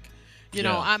so quick. You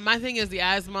know, my thing is the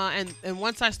asthma. And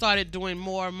once I started doing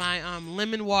more of my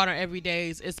lemon water every day,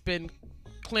 it's been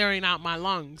clearing out my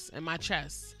lungs and my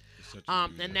chest.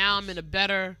 And now I'm in a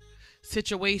better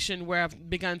situation where I've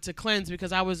begun to cleanse,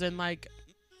 because I was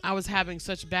having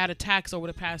such bad attacks over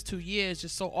the past 2 years,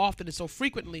 just so often and so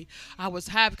frequently. I was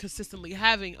consistently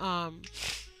having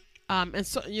and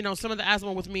so, you know, some of the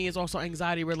asthma with me is also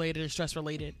anxiety related and stress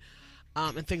related,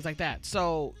 and things like that.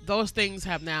 So those things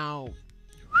have now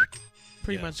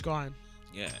pretty much gone.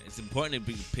 Yeah, it's important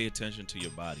to pay attention to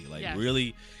your body. Like,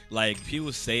 really, like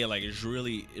people say, like, it's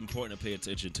really important to pay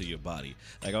attention to your body.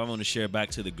 Like, I want to share back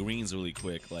to the greens really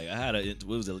quick. Like, I had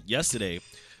yesterday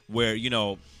where, you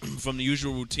know, from the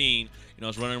usual routine, you know, I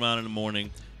was running around in the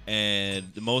morning, and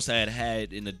the most I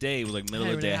had in the day was like middle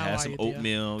of the day. I had some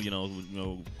oatmeal, you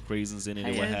know, raisins in it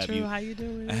and what have you. How you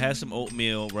doing? I had some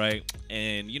oatmeal, right?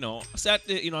 And, you know, I sat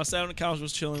on the couch,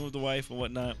 was chilling with the wife and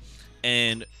whatnot,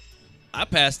 and I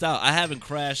passed out. I haven't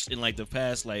crashed in like the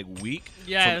past like week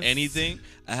from anything.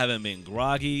 I haven't been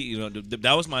groggy. You know,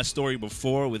 that was my story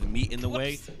before with meat in the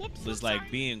way. Was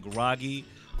like being groggy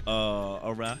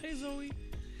around. Hey, Zoe.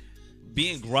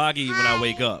 Being groggy when I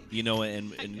wake up, you know,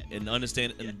 and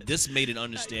understand. And this made an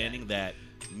understanding that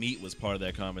meat was part of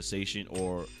that conversation,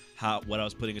 or what I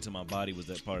was putting into my body was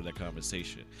that part of that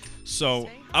conversation. So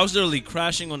I was literally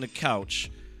crashing on the couch,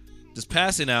 just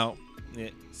passing out. Yeah,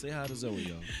 say hi to Zoe,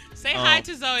 y'all. Say hi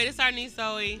to Zoe. This is our niece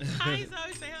Zoe. Hi,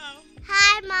 Zoe. Say hello.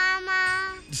 Hi,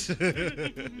 Mama.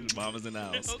 Mama's in the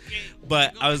house. Okay.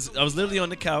 But I was literally on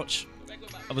the couch.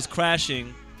 I was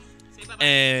crashing,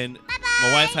 and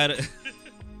my wife had a.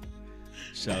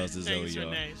 Shout out to Zoe,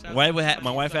 y'all. My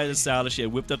wife had a salad. She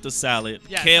had whipped up the salad.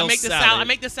 Yes, kale salad. I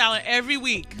make the salad every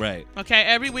week. Right. Okay,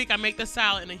 every week I make the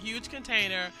salad in a huge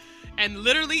container, and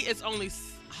literally it's only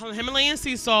Himalayan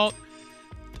sea salt,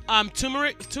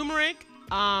 turmeric,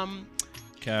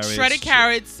 shredded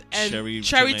carrots, and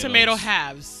cherry tomato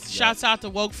halves. Yep. Shouts out to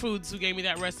Woke Foods, who gave me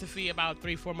that recipe about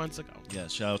 3-4 months ago. Yeah,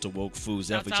 shout out to Woke Foods.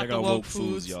 Definitely check out Woke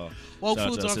Foods, y'all. Woke shout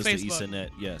Foods out to on Sister Facebook. Ethernet.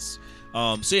 Yes.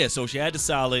 So she had the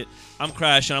salad. I'm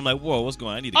crashing. I'm like, whoa, what's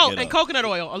going on? I need to get up. And coconut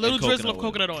oil. A little drizzle of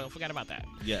coconut oil. Forgot about that.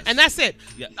 Yes. And that's it.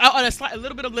 Yeah. A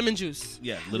little bit of lemon juice.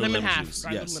 Yeah, lemon juice.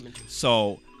 Right, yes. lemon juice.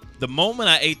 So the moment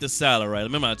I ate the salad, right?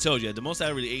 Remember I told you the most I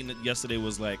really ate yesterday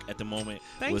was like at the moment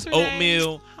was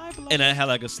oatmeal, and I had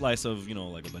like a slice of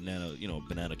like a banana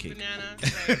cake,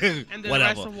 right. And then the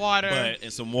rest of water,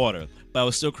 and some water. But I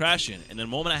was still crashing. And the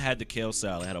moment I had the kale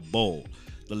salad, I had a bowl.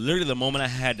 Literally the moment I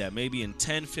had that, maybe in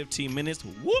 10-15 minutes,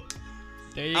 whoop,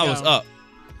 I was up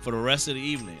for the rest of the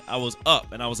evening. I was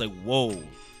up, and I was like, whoa,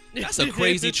 that's a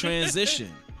crazy transition.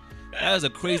 That is a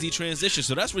crazy transition.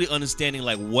 So that's really understanding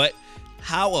like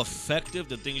how effective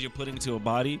the things you're putting into a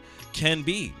body can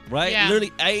be, right? Yeah.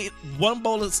 Literally, I ate one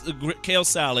bowl of kale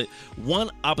salad,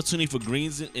 one opportunity for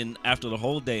greens in after the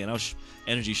whole day, and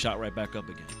energy shot right back up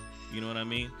again. You know what I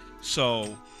mean?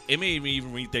 So it made me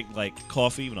even rethink like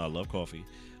coffee, even though I love coffee.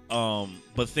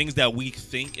 But things that we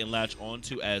think and latch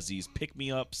onto as these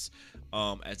pick-me-ups,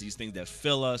 as these things that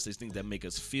fill us, these things that make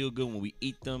us feel good when we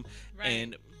eat them, right.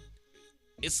 And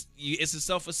it's a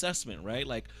self-assessment, right?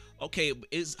 Like, okay,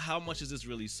 how much is this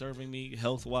really serving me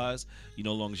health-wise,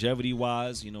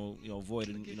 longevity-wise,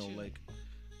 avoiding, like,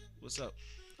 what's up,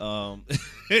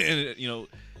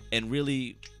 and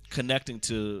really connecting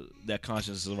to that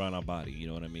consciousness around our body, you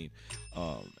know what I mean,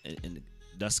 and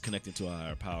that's connecting to our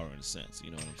higher power in a sense,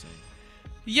 you know what I'm saying?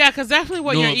 Yeah, because definitely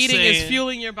what you're eating is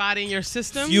fueling your body and your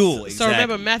system. Fuel, exactly. So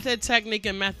remember, method, technique,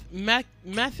 and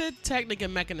method, technique,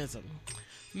 and mechanism.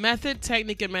 Method,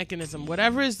 technique, and mechanism.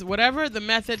 Whatever the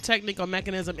method, technique, or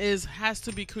mechanism has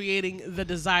to be creating the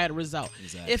desired result.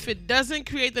 Exactly. If it doesn't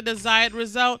create the desired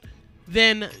result,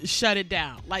 then shut it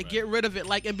down. Like, get rid of it.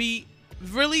 Like, and be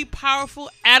really powerful,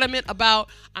 adamant about,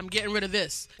 I'm getting rid of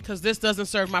this because this doesn't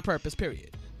serve my purpose,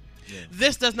 period. Yeah.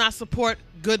 This does not support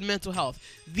good mental health.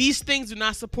 These things do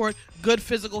not support good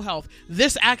physical health.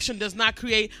 This action does not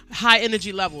create high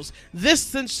energy levels. This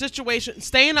situation,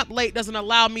 staying up late, doesn't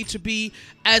allow me to be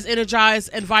as energized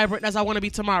and vibrant as I want to be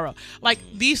tomorrow. Like,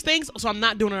 these things, so I'm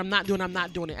not doing it, I'm not doing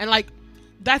it. And like,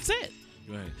 that's it.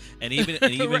 Right. And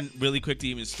even really quick to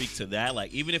even speak to that,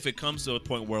 like even if it comes to a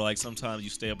point where like sometimes you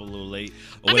stay up a little late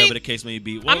or whatever the case may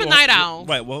be. I'm a night owl.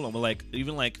 Right. Well, hold on. But like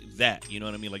even like that, you know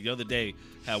what I mean? Like the other day,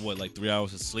 had like 3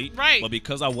 hours of sleep. Right. But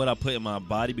because of what I put in my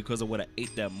body, because of what I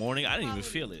ate that morning, I didn't even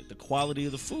feel it. The quality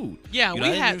of the food. Yeah, I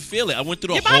didn't even feel it. I went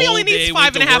through the whole day. Your body only needs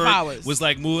 5.5 hours. Was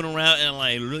like moving around and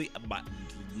like really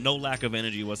no lack of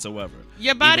energy whatsoever.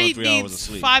 Your body needs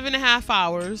 5.5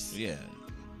 hours. Yeah.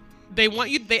 They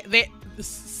want you. They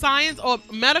science or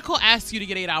medical asks you to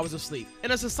get 8 hours of sleep.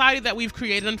 In a society that we've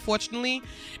created, unfortunately,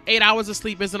 8 hours of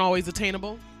sleep isn't always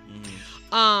attainable.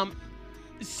 Mm-hmm.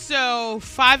 So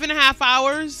 5.5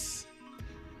 hours,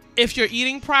 if you're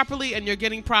eating properly and you're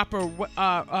getting proper,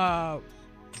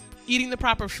 eating the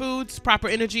proper foods, proper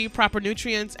energy, proper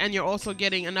nutrients, and you're also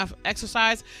getting enough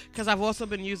exercise. Because I've also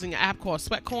been using an app called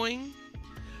Sweatcoin,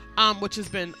 which has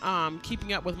been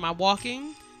keeping up with my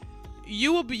walking.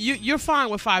 You're fine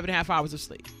with 5.5 hours of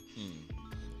sleep.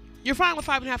 You're fine with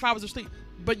 5.5 hours of sleep,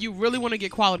 but you really want to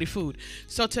get quality food.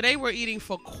 So today we're eating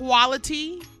for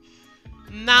quality,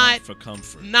 not for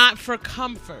comfort. Not for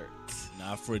comfort.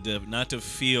 Not to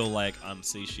feel like I'm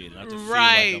satiated. Not to feel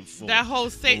like I'm full. That whole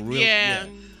yeah.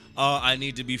 I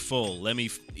need to be full. Let me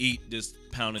eat this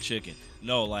pound of chicken.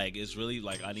 No, like it's really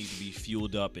like I need to be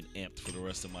fueled up and amped for the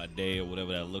rest of my day or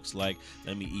whatever that looks like.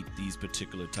 Let me eat these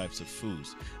particular types of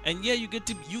foods. And yeah, you get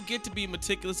to be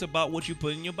meticulous about what you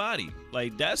put in your body.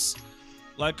 Like that's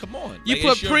like come on. You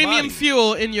like, put premium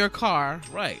fuel in your car.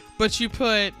 Right. But you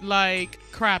put like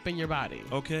crap in your body.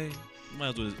 Okay. You might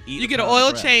as well just eat. You get an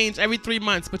oil change every 3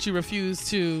 months, but you refuse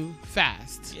to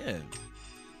fast. Yeah.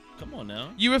 Come on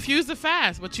now. You refuse to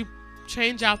fast, but you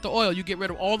change out the oil. You get rid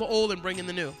of all the old and bring in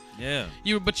the new. Yeah.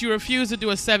 But you refuse to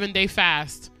do a 7-day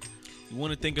fast. You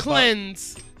want to think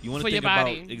cleanse about you want to think about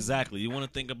exactly. You want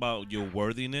to think about your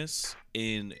worthiness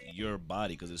in your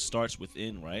body because it starts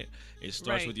within, right? It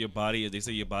starts with your body. They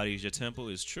say your body is your temple.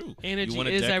 It's true. Energy you want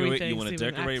to is decorate. everything. You want to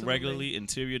decorate absolutely. regularly,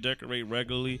 interior decorate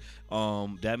regularly.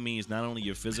 That means not only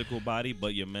your physical body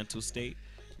but your mental state.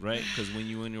 Right, because when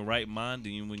you're in your right mind,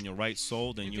 and you're in your right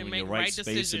soul, then you're in your right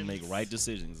space and make right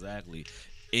decisions. Exactly,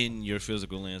 in your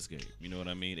physical landscape. You know what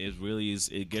I mean? It really is.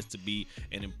 It gets to be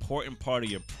an important part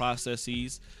of your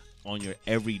processes on your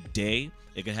everyday.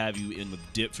 It can have you in a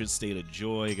different state of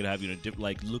joy. It can have you in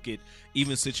a look at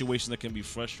even situations that can be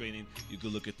frustrating. You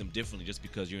could look at them differently just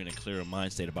because you're in a clearer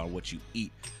mind state about what you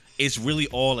eat. It's really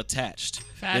all attached.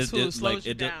 Fast food slows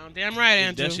you down. Damn right,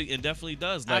 Andrew. It definitely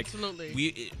does. Like,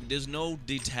 absolutely. There's no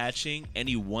detaching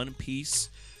any one piece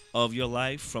of your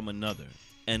life from another.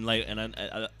 And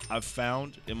I've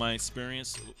found in my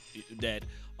experience that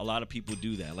a lot of people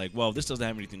do that. Like, well, this doesn't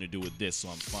have anything to do with this, so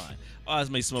I'm fine. Oh, I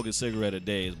may smoke a cigarette a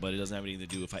day, but it doesn't have anything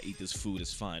to do if I eat this food,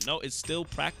 it's fine. No, it's still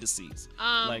practices.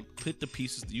 Like put the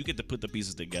pieces. You get to put the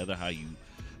pieces together how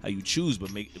you choose,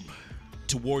 but make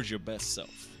towards your best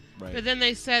self. Right. But then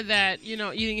they said that,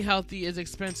 eating healthy is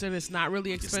expensive. It's not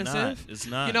really expensive. It's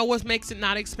not. You know what makes it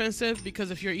not expensive? Because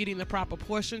if you're eating the proper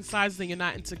portion size, then you're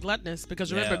not into gluttonous.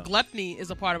 Because remember, gluttony is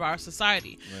a part of our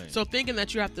society. Right. So thinking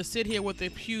that you have to sit here with a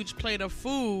huge plate of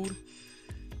food,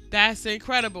 that's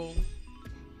incredible.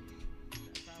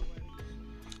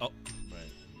 Oh,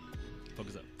 right.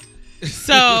 Focus up.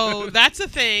 So that's a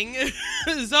thing.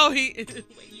 Zoe, wait,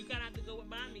 you gotta have to go with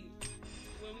mommy.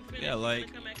 When we finish, you're gonna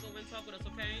come back over and talk with us,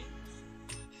 okay?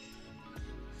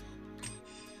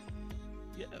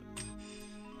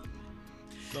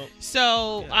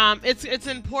 So it's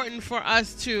important for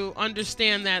us to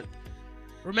understand that.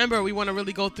 Remember, we want to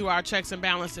really go through our checks and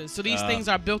balances. So these things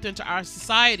are built into our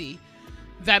society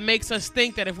that makes us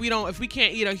think that if we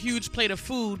can't eat a huge plate of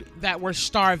food, that we're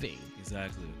starving.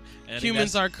 Exactly. And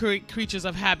humans are creatures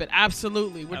of habit.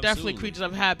 Absolutely. We're definitely creatures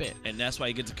of habit. And that's why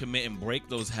you get to commit and break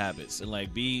those habits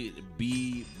and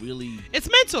be really. It's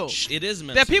mental. It is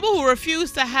mental. There are people who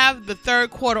refuse to have the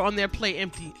third quarter on their plate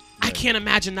empty. Right. I can't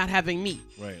imagine not having meat.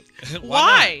 Right.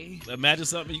 Why? Imagine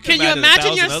something. Can you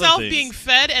imagine yourself being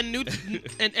fed and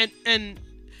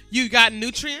you got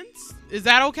nutrients? Is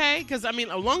that okay? Because as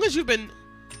long as you've been.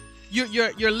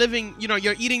 You're living,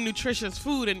 you're eating nutritious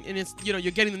food and it's, you're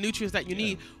getting the nutrients that you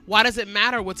need. Why does it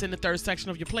matter what's in the third section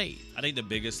of your plate? I think the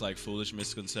biggest foolish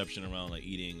misconception around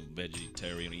eating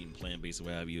vegetarian, eating plant-based or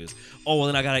what have you is, oh, well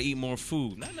then I gotta eat more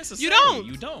food. Not necessarily.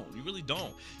 You don't. You really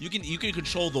don't. You can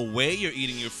control the way you're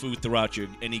eating your food throughout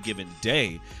any given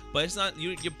day, but it's not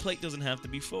your plate doesn't have to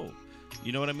be full.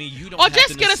 You know what I mean? You don't. Or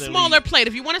just get a smaller plate.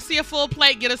 If you want to see a full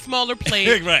plate, get a smaller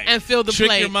plate right. and fill the Trick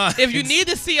plate. Your mind. If you need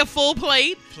to see a full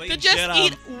plate then just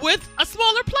eat with a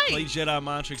smaller plate. Play Jedi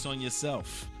mind tricks on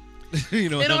yourself.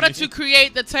 In order to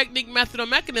create the technique, method, or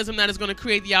mechanism that is going to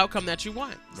create the outcome that you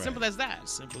want. Right. Simple as that.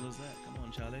 Simple as that. Come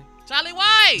on, Charlie. Charlie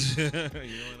White. You know what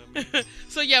I mean?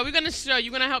 So yeah, we're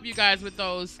gonna help you guys with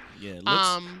those.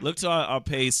 Yeah, look to our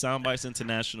page, Soundbites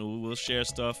International. We'll share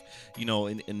stuff,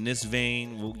 in this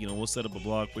vein. We'll set up a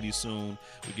blog pretty soon.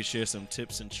 We can share some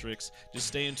tips and tricks. Just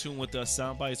stay in tune with us.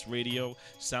 Soundbites Radio,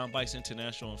 Soundbites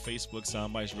International on Facebook,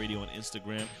 Soundbites Radio on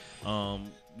Instagram.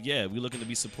 We're looking to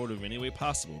be supportive in any way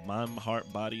possible. Mind,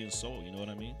 heart, body, and soul. You know what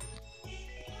I mean?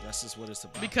 That's just what it's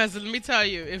about. Because let me tell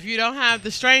you, if you don't have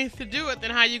the strength to do it, then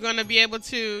how are you going to be able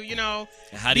to,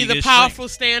 be the powerful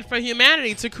stand for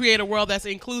humanity to create a world that's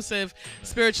inclusive,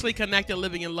 spiritually connected,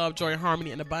 living in love, joy, harmony,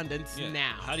 and abundance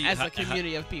now as a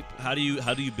community of people? How do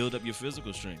you build up your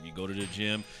physical strength? You go to the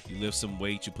gym, you lift some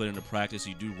weight, you put it into practice,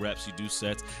 you do reps, you do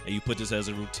sets, and you put this as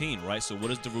a routine, right? So what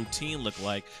does the routine look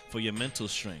like for your mental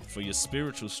strength, for your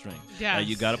spiritual strength? Yes.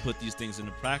 You got to put these things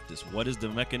into practice. What is the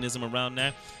mechanism around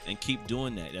that? And keep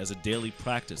doing that as a daily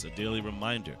practice, a daily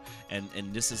reminder, and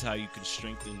this is how you can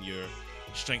strengthen your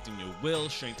will,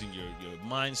 strengthen your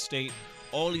mind state,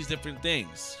 all these different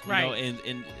things, right? And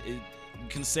it, you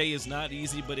can say it's not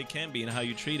easy, but it can be, and how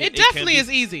you treat it. It definitely is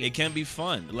easy. It can be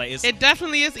fun. It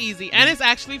definitely is easy, and it's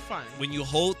actually fun. When you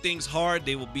hold things hard,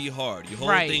 they will be hard. You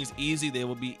hold things easy, they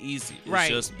will be easy. It's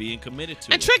just being committed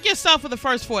to it. And trick yourself for the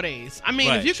first 4 days. I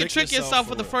mean, if you can trick yourself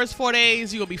for the first 4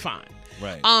 days, you'll be fine.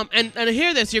 Right. And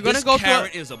hear this, you're gonna go through. This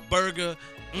carrot is a burger.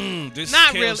 This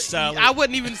not kale really. salad. I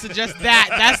wouldn't even suggest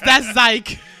that. That's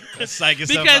psych. That's psych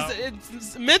because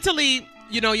it's mentally.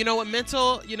 You know what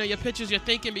mental, your pictures, your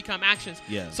thinking become actions.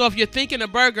 Yeah. So if you're thinking a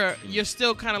burger, you're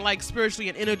still kind of like spiritually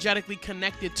and energetically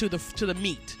connected to the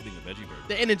meat. Being a veggie burger.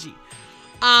 The energy.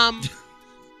 I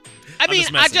mean,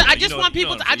 I just want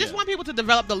people to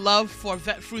develop the love for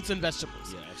fruits and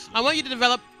vegetables. Yeah, absolutely. I want you to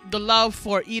develop the love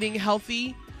for eating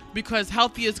healthy, because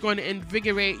healthy is going to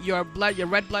invigorate your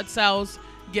red blood cells,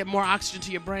 get more oxygen to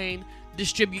your brain,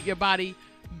 distribute your body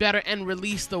better, and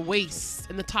release the waste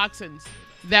and the toxins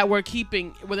that we're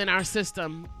keeping within our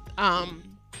system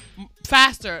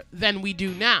faster than we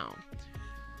do now.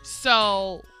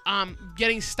 So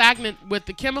getting stagnant with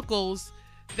the chemicals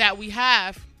that we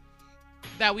have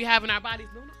in our bodies.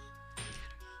 No.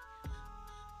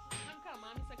 Come,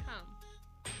 Mommy said come.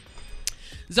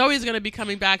 Zoe is going to be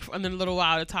coming back in a little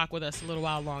while to talk with us a little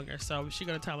while longer. So she's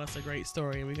going to tell us a great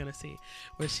story, and we're going to see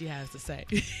what she has to say.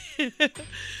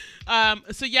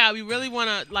 So yeah, we really want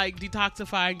to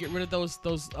detoxify and get rid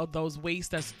of those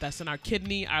waste that's in our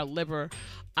kidney, our liver,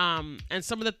 and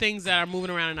some of the things that are moving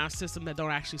around in our system that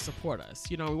don't actually support us.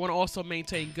 We want to also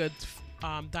maintain good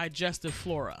digestive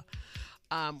flora,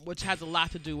 which has a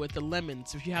lot to do with the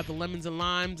lemons. If you have the lemons and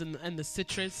limes and the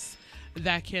citrus,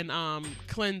 that can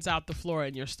cleanse out the flora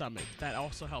in your stomach. That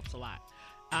also helps a lot.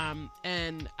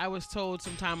 And I was told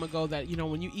some time ago that,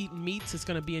 when you eat meats, it's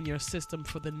going to be in your system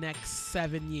for the next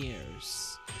 7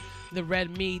 years. The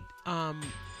red meat,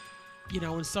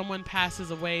 when someone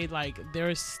passes away,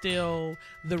 there's still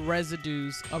the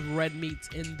residues of red meats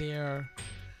in their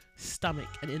stomach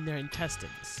and in their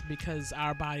intestines because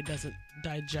our body doesn't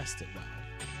digest it well.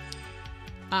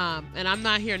 And I'm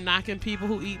not here knocking people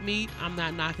who eat meat. I'm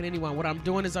not knocking anyone. What I'm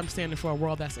doing is I'm standing for a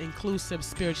world that's inclusive,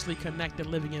 spiritually connected,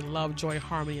 living in love, joy,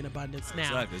 harmony, and abundance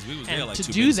now. Exactly. We was and there to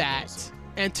 2 do minutes that, ago, so.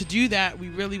 and to do that,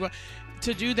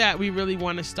 we really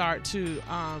want to start to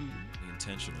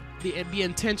be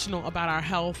intentional about our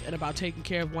health and about taking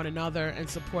care of one another and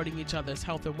supporting each other's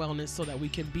health and wellness, so that we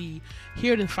can be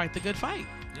here to fight the good fight,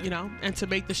 and to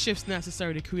make the shifts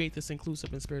necessary to create this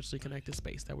inclusive and spiritually connected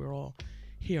space that we're all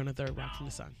here on the third rock from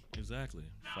the sun. Exactly.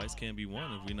 Fights can't be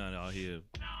won if we're not out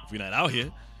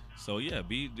here. So yeah,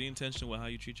 be intentional with how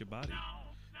you treat your body.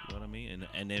 You know what I mean?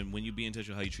 And then when you be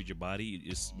intentional how you treat your body,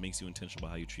 it makes you intentional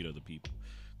about how you treat other people.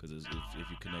 Because if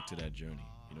you connect to that journey,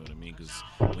 you know what I mean? Because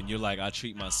when you're like, I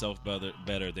treat myself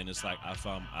better, then it's like I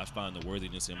find the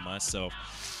worthiness in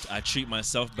myself. I treat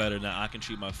myself better, now I can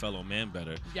treat my fellow man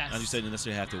better. Yes. Not just saying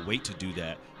necessarily have to wait to do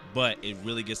that. But it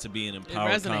really gets to be an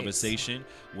empowered conversation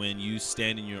when you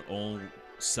stand in your own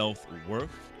self-worth.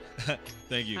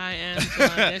 Thank you. I am.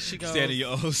 There she goes. Stand in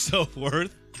your own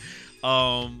self-worth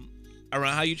around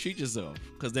how you treat yourself.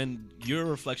 Because then you're a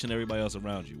reflection of everybody else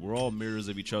around you. We're all mirrors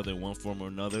of each other in one form or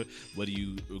another, whether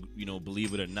you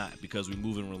believe it or not, because we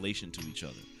move in relation to each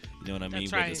other. You know what I mean?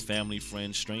 That's Whether right. it's family,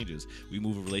 friends, strangers. We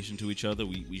move in relation to each other.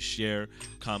 We share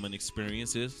common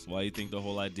experiences. Why you think the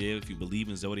whole idea, if you believe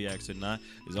in zodiacs or not,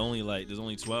 there's only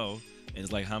 12. And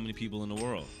it's like, how many people in the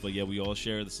world? But yeah, we all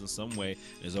share this in some way.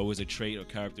 There's always a trait or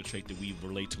character trait that we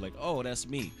relate to, like, oh, that's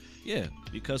me. Yeah,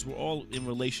 because we're all in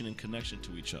relation and connection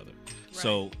to each other. Right.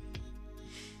 So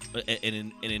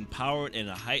an empowered and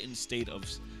a heightened state of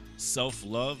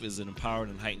self-love is an empowered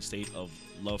and heightened state of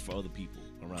love for other people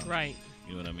around. Right.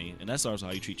 You know what I mean? And that's also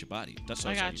how you treat your body. That's also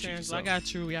I how got you you, treat Angela. yourself. I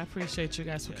got you. I appreciate you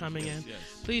guys for coming in. Yes.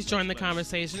 Please join the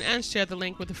conversation and share the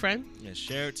link with a friend. Yeah,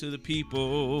 share it to the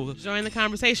people. Join the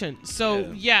conversation.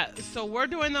 So, so we're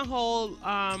doing the whole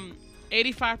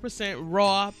 85%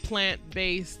 raw,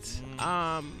 plant-based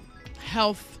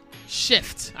health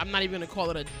shift. I'm not even going to call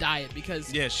it a diet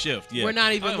because shift. Yeah, we're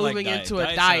not even moving into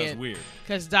a diet. Sounds weird.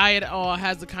 Because diet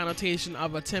has the connotation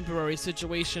of a temporary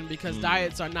situation because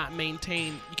diets are not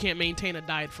maintained. You can't maintain a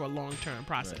diet for a long-term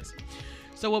process. Right.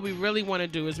 So what we really want to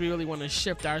do is we really want to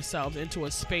shift ourselves into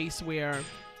a space where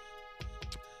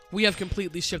we have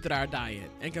completely shifted our diet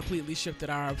and completely shifted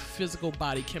our physical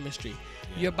body chemistry.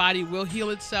 Yeah. Your body will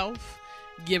heal itself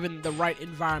given the right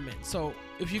environment. So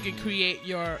if you can create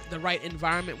the right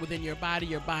environment within your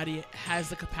body has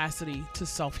the capacity to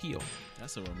self-heal.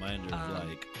 That's a reminder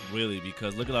of really,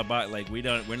 because look at our body. Like we're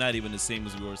not even the same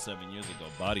as we were 7 years ago,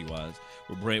 body wise.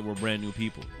 We're brand new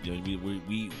people. You know,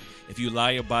 we if you allow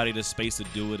your body the space to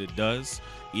do what it does,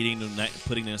 putting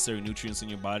the necessary nutrients in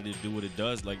your body to do what it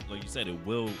does, like you said, it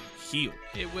will heal.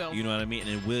 It will. You know what I mean?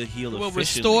 And it will heal. It will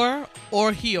restore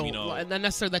or heal. You know, and not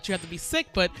necessarily that you have to be sick,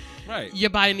 but your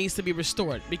body needs to be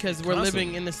restored because we're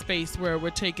living in a space where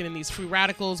we're taking in these free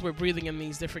radicals, we're breathing in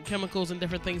these different chemicals and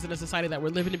different things in the society that we're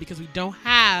living in because we don't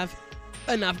have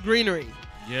enough greenery.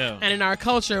 Yeah. And in our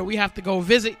culture, we have to go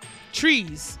visit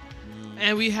trees.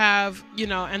 And we have,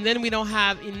 and then we don't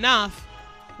have enough.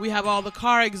 We have all the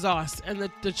car exhaust and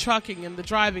the trucking and the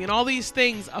driving and all these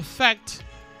things affect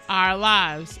our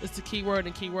lives. It's the key word,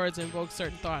 and keywords invoke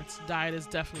certain thoughts. Diet is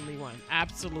definitely one.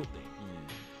 Absolutely.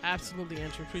 Absolutely,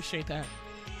 Andrew. Appreciate that.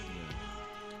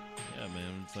 Yeah,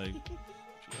 man. It's like,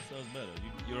 that sounds better.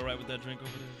 You all right with that drink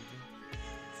over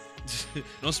there?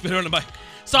 Don't spit it on the mic.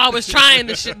 So I was trying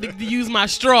to use my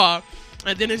straw,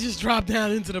 and then it just dropped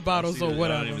down into the bottle, so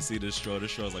whatever. I don't even see this straw.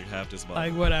 This straw's like half this bottle.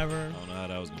 Like, whatever. I don't know how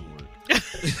that was going to work.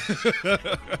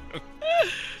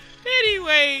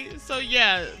 Anyway, so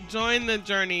join the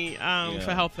journey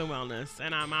for health and wellness.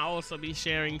 And I'll also be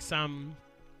sharing some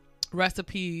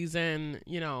recipes and,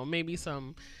 maybe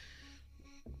some,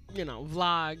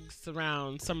 vlogs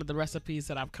around some of the recipes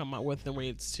that I've come up with and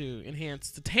ways to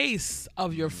enhance the taste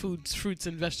of your foods, fruits,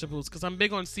 and vegetables. Because I'm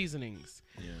big on seasonings.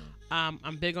 Yeah.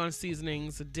 I'm big on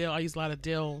seasonings. Dill. I use a lot of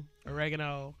dill,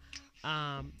 oregano.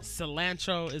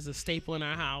 Cilantro is a staple in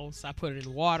our house. I put it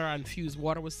in water. I infuse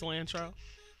water with cilantro.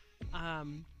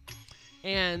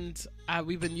 And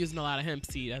we've been using a lot of hemp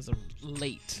seed as of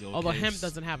late. Although hemp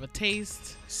doesn't have a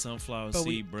taste. Sunflower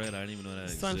seed bread. I didn't even know that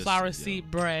existed. Sunflower seed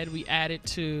bread. We added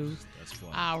to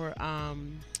our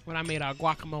when I made our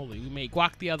guacamole. We made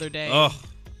guac the other day. Oh,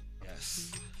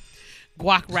 yes.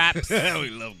 Guac wraps. We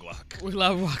love guac. We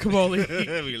love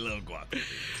guacamole. We love guac.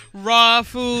 Raw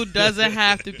food doesn't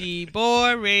have to be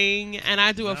boring. And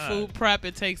I do a food prep.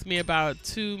 It takes me about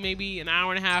maybe an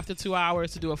hour and a half to 2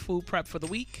 hours to do a food prep for the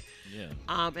week.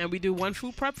 Yeah. And we do one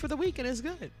food prep for the week, and it's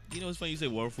good. You know, it's funny you say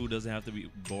raw food doesn't have to be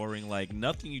boring. Like,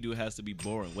 nothing you do has to be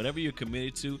boring. Whatever you're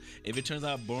committed to, if it turns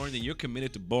out boring, then you're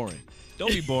committed to boring.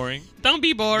 Don't be boring. Don't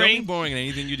be boring. Don't be boring in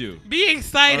anything you do. Be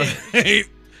excited. Right?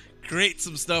 Create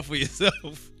some stuff for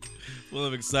yourself. Full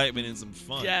of excitement and some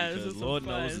fun. Yeah, because Lord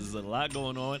knows there's a lot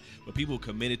going on, but people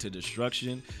committed to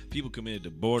destruction, people committed to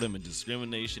boredom and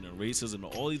discrimination and racism and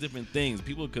all these different things.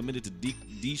 People are committed to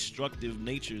destructive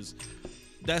natures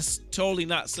that's totally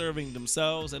not serving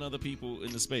themselves and other people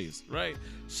in the space, right?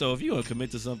 So if you want to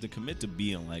commit to something, commit to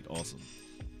being like awesome.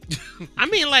 I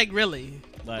mean, like really,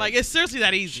 like it's seriously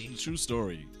that easy. True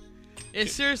story.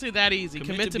 It's seriously that easy.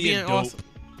 Commit to being awesome.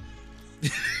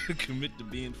 Commit to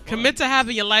being fun. Commit to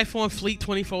having your life on fleek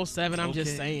 24/7. I'm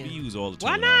just saying. We use all the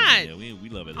Why not? Yeah, we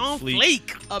love it. On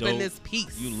fleek up in this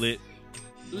piece. You lit.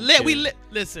 Lit. We lit.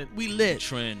 Listen, we lit.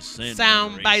 Transcend.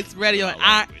 Sound Bites Radio,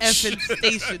 our effing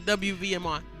station,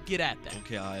 WVMR. Get at that.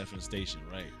 Okay, our effing station,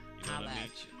 right? You know what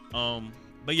I mean?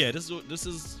 But yeah, this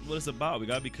is what it's about. We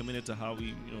gotta be committed to how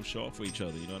we, show up for each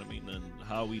other. You know what I mean? And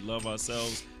how we love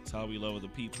ourselves. It's how we love other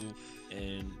people.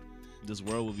 And this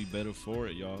world will be better for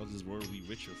it, y'all. This world will be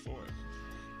richer for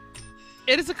it.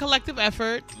 It is a collective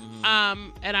effort. Mm-hmm.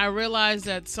 And I realize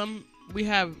that we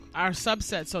have our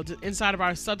subsets. So inside of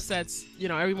our subsets,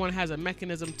 everyone has a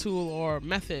mechanism, tool, or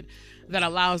method that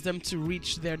allows them to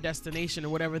reach their destination or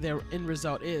whatever their end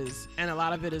result is. And a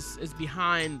lot of it is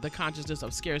behind the consciousness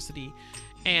of scarcity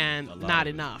and not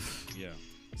enough. Yeah.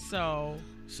 So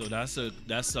that's a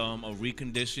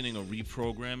reconditioning, a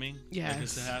reprogramming that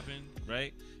needs to happen,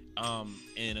 right?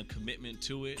 And a commitment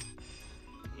to it,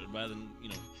 rather than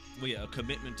Well, yeah, a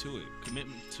commitment to it.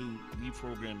 Commitment to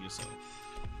reprogram yourself.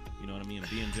 You know what I mean?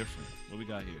 Being different. What we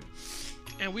got here?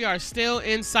 And we are still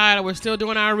inside. We're still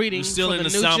doing our reading for the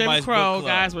new Jim Crow,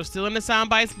 guys. We're still in the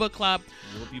Soundbites Book Club.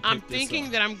 I'm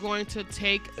thinking that I'm going to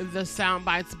take the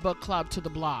Soundbites Book Club to the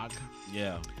blog.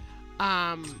 Yeah.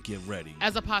 Get ready.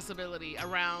 As a possibility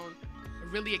around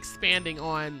really expanding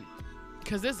on,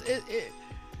 because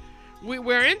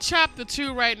we're in chapter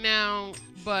 2 right now,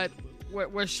 but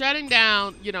we're shutting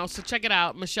down. You know, so check it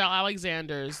out, Michelle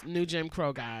Alexander's New Jim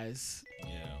Crow, guys.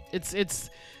 Yeah. It's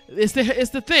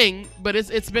the thing, but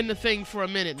it's been the thing for a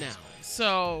minute now.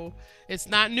 So it's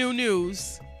not new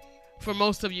news for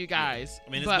most of you guys. I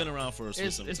mean, it's been around for some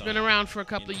time. It's been around for a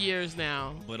couple of years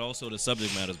now. But also the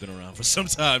subject matter's been around for some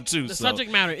time too. The subject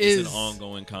matter is an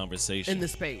ongoing conversation in the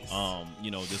space.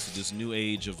 You know, this new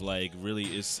age of like really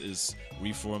is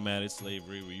reformatted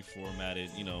slavery,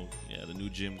 reformatted. You know, the new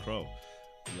Jim Crow,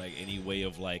 like any way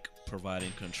of like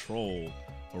providing control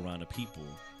around the people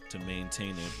to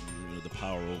maintain the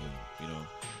power over them, you know.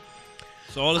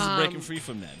 So all this is breaking free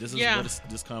from that. This is what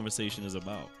this conversation is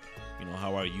about. You know,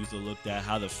 how our youth are looked at,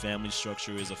 how the family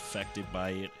structure is affected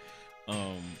by it.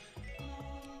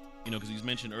 You know, because you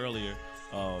mentioned earlier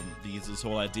this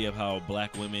whole idea of how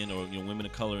black women or women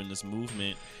of color in this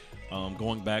movement,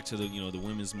 going back to the the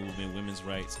women's movement, women's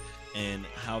rights, and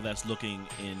how that's looking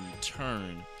in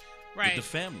turn. Right. With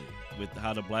the family, with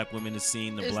how the black women is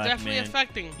seeing the it's black definitely man,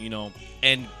 affecting. You know,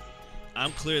 and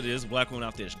I'm clear there's black women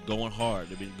out there going hard.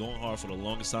 They've been going hard for the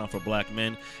longest time for black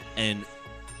men, and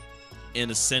in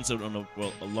a sense of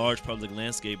a large public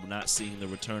landscape, we're not seeing the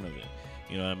return of it.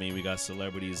 You know what I mean? We got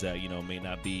celebrities that may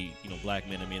not be black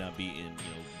men and may not be in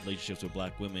relationships with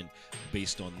black women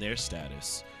based on their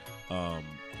status, and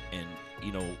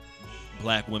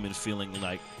black women feeling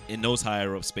like in those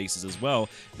higher up spaces as well,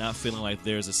 not feeling like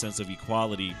there's a sense of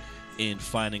equality in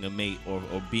finding a mate or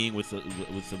being with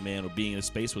a man or being in a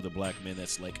space with a black man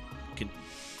that's like can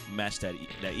match that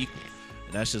equal.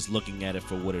 And that's just looking at it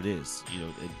for what it is,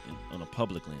 on a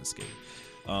public landscape.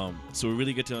 So we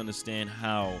really get to understand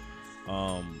how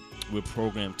we're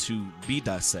programmed to be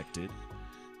dissected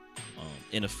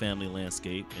in a family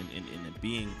landscape and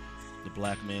being the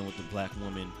black man with the black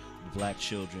woman, the black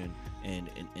children, and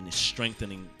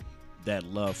strengthening that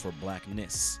love for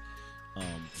blackness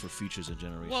for futures and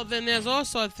generations. Well, then there's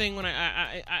also a thing when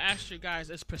I asked you guys,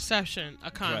 is perception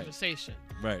a conversation?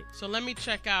 Right. So let me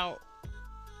check out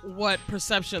what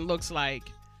perception looks like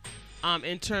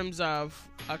in terms of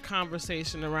a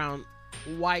conversation around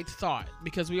white thought,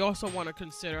 because we also want to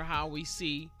consider how we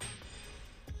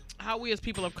as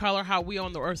people of color, how we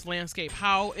on the Earth's landscape,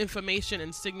 how information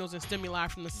and signals and stimuli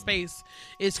from the space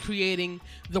is creating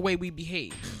the way we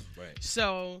behave. Right.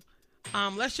 So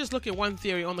let's just look at one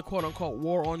theory on the quote-unquote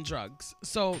war on drugs.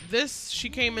 So she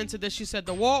came into this, she said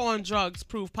the war on drugs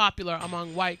proved popular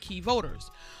among white key voters,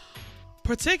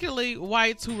 particularly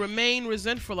whites who remain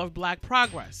resentful of black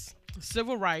progress,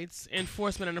 civil rights,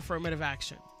 enforcement, and affirmative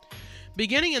action.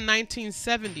 Beginning in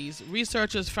 1970s,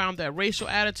 researchers found that racial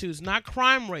attitudes, not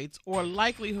crime rates or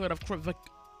likelihood of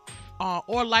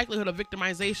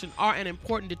victimization, are an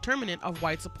important determinant of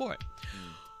white support.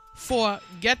 For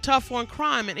get tough on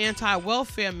crime and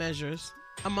anti-welfare measures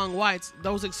among whites,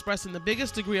 those expressing the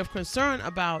biggest degree of concern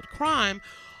about crime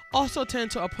also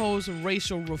tend to oppose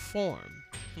racial reform.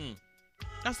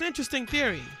 That's an interesting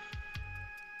theory.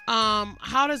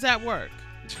 How does that work?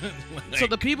 So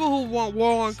the people who want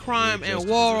war on crime and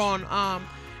war on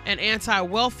and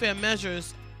anti-welfare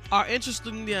measures are,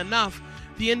 interestingly enough,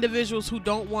 the individuals who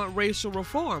don't want racial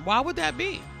reform. Why would that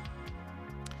be?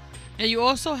 And you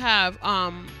also have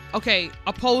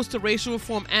opposed to racial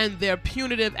reform and their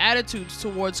punitive attitudes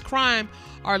towards crime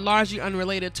are largely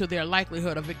unrelated to their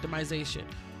likelihood of victimization.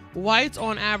 Whites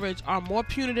on average are more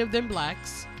punitive than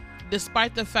blacks,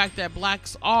 despite the fact that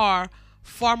blacks are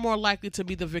far more likely to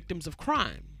be the victims of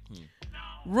crime.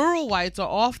 Rural whites are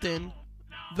often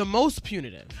the most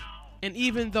punitive, and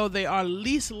even though they are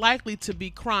least likely to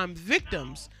be crime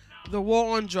victims, the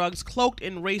war on drugs, cloaked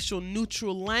in racial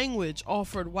neutral language,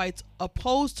 offered whites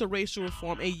opposed to racial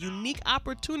reform a unique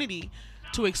opportunity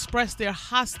to express their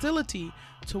hostility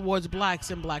towards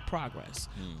blacks and black progress,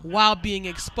 without being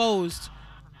exposed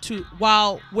to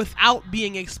the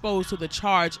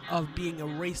charge of being a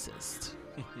racist.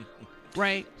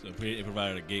 Right. So it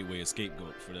provided a gateway, a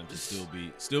scapegoat for them to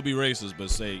still be racist, but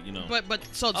say, But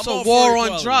war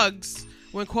on drugs,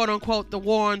 when quote unquote the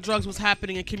war on drugs was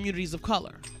happening in communities of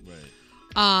color. Right.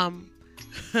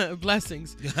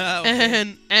 Blessings.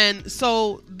 Okay. And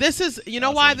so this is, you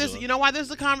know why this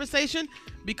is a conversation?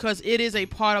 Because it is a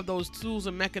part of those tools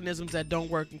and mechanisms that don't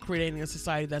work in creating a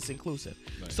society that's inclusive.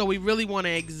 Right. So we really want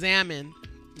to examine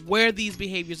where these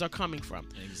behaviors are coming from.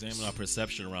 And examine our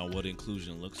perception around what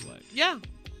inclusion looks like. Yeah.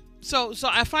 So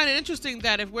I find it interesting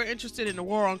that if we're interested in a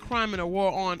war on crime and a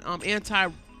war on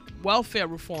anti-welfare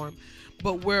reform,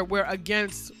 but we're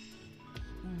against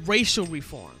racial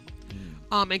reform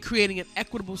and creating an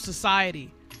equitable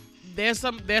society, there's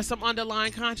some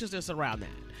underlying consciousness around that.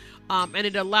 And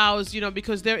it allows,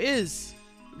 because because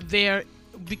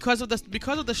of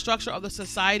the structure of the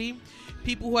society,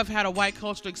 people who have had a white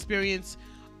cultural experience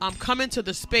come into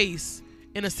the space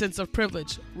in a sense of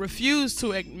privilege.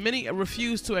 Many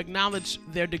refuse to acknowledge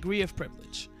their degree of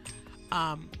privilege.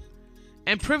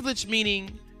 And privilege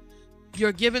meaning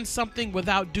you're given something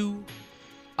without due,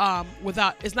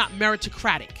 it's not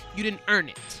meritocratic. You didn't earn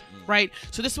it, right?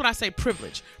 So this is what I say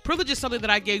privilege. Privilege is something that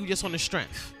I gave you just on the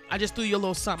strength. I just threw you a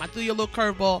little something. I threw you a little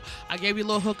curveball. I gave you a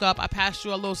little hookup. I passed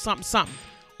you a little something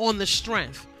on the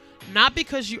strength. Not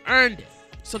because you earned it.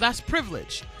 So that's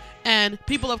privilege. And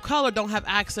people of color don't have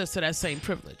access to that same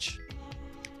privilege.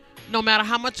 No matter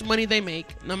how much money they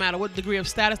make, no matter what degree of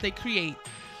status they create,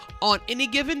 on any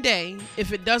given day,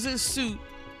 if it doesn't suit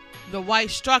the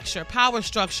white structure, power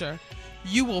structure,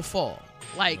 you will fall.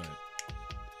 Like,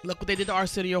 look what they did to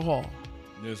Arsenio Hall.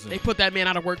 Listen, they put that man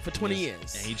out of work for 20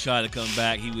 years. And he tried to come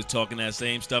back. He was talking that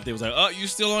same stuff. They was like, oh, you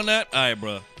still on that? All right,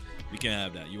 bro. We can't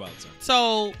have that. You out, son.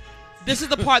 So this is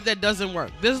the part that doesn't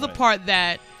work. This is the part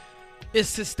that is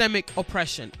systemic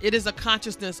oppression. It is a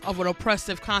consciousness of an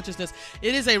oppressive consciousness.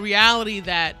 It is a reality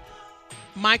that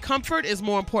my comfort is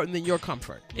more important than your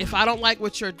comfort. If I don't like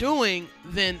what you're doing,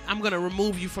 then I'm going to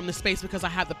remove you from the space because I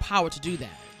have the power to do that.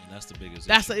 And that's the biggest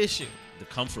That's the issue. The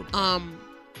comfort part.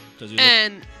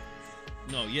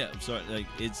 No, yeah, I'm sorry. Like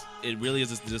it really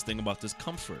is this thing about this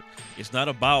comfort. It's not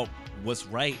about what's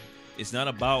right. It's not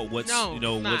about what's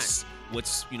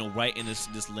what's right in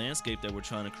this landscape that we're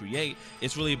trying to create.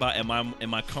 It's really about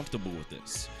am I comfortable with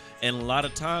this? And a lot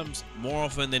of times, more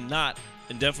often than not,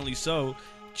 and definitely so,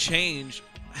 change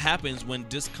happens when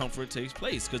discomfort takes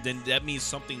place, because then that means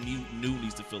something new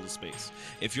needs to fill the space.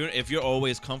 If you're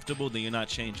always comfortable, then you're not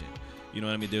changing. You know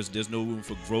what I mean? There's no room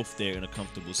for growth there in a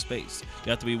comfortable space. You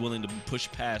have to be willing to push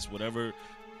past whatever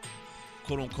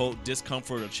quote-unquote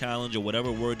discomfort or challenge or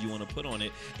whatever word you want to put on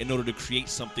it in order to create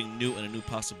something new and a new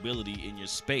possibility in your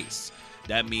space.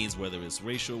 That means whether it's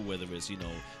racial, whether it's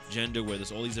gender, whether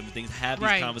it's all these different things, have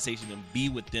these conversations and be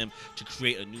with them to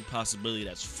create a new possibility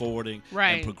that's forwarding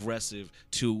and progressive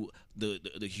to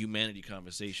the humanity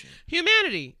conversation.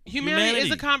 Humanity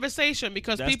is a conversation,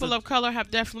 because that's people of color have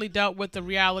definitely dealt with the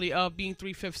reality of being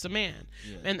 3/5 a man.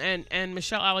 Yeah. And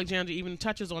Michelle Alexander even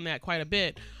touches on that quite a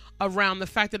bit, around the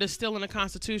fact that it's still in the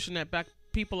Constitution that black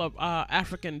people of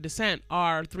African descent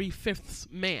are 3/5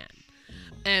 man.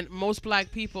 And most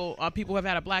black people, people who have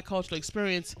had a black cultural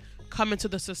experience, come into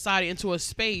the society, into a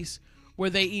space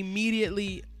where they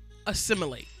immediately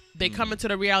assimilate. They come into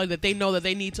the reality that they know that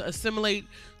they need to assimilate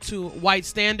to white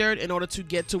standard in order to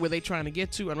get to where they're trying to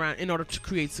get to, and in order to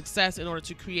create success, in order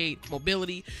to create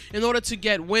mobility, in order to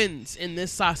get wins in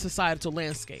this societal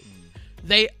landscape.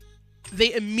 They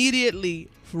immediately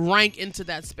rank into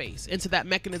that space, into that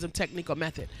mechanism, technique, or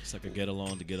method. It's like a get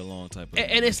along to get along type of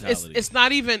and it's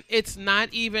not even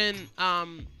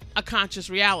a conscious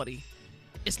reality.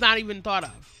 It's not even thought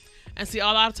of. And see, a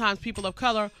lot of times people of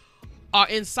color are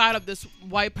inside of this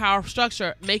white power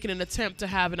structure making an attempt to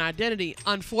have an identity.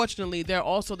 Unfortunately, they're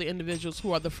also the individuals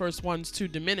who are the first ones to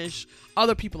diminish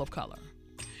other people of color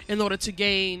in order to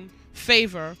gain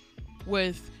favor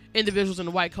with individuals in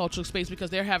the white cultural space, because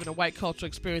they're having a white cultural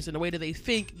experience in the way that they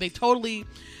think. They totally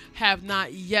have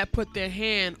not yet put their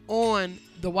hand on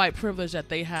the white privilege that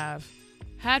they have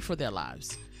had for their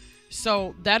lives.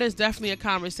 So that is definitely a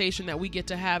conversation that we get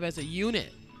to have as a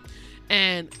unit.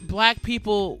 And black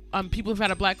people, people who've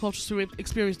had a black cultural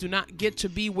experience do not get to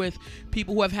be with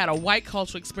people who have had a white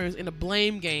cultural experience in a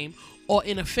blame game or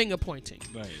in a finger pointing.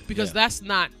 Right. Because that's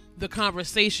not the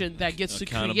conversation that gets to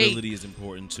create accountability is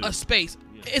important too. A space.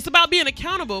 Yeah. It's about being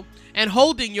accountable and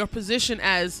holding your position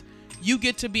as you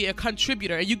get to be a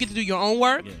contributor and you get to do your own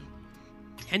work. Yeah.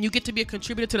 And you get to be a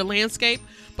contributor to the landscape.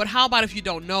 But how about if you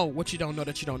don't know what you don't know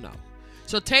that you don't know?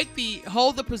 So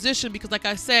hold the position, because like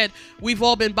I said, we've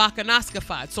all been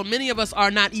Bakanaskified. So many of us are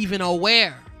not even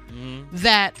aware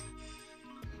that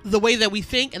the way that we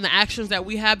think and the actions that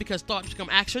we have, because thoughts become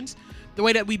actions, the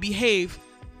way that we behave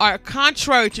are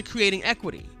contrary to creating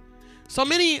equity. So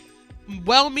many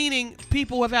well-meaning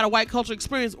people who have had a white cultural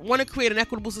experience want to create an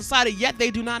equitable society, yet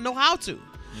they do not know how to.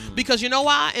 Because you know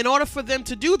why? In order for them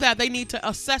to do that, they need to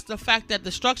assess the fact that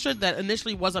the structure that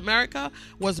initially was America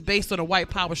was based on a white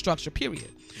power structure, period.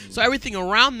 So everything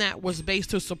around that was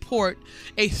based to support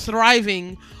a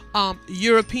thriving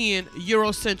European,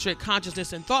 Eurocentric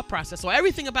consciousness and thought process. So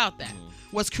everything about that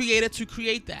was created to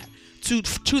create that,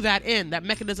 to that end. That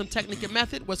mechanism, technique, and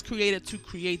method was created to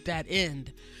create that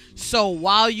end. So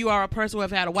while you are a person who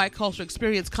have had a white cultural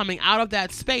experience coming out of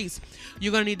that space,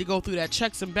 you're going to need to go through that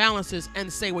checks and balances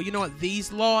and say, well, you know what?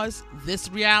 These laws, this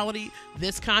reality,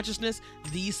 this consciousness,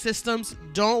 these systems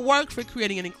don't work for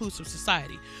creating an inclusive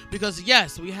society. Because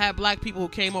yes, we had black people who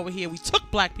came over here. We took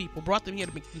black people, brought them here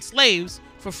to become slaves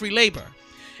for free labor.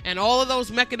 And all of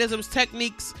those mechanisms,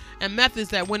 techniques, and methods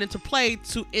that went into play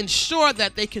to ensure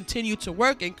that they continue to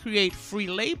work and create free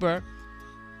labor,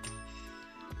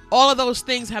 all of those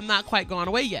things have not quite gone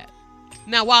away yet.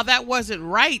 Now, while that wasn't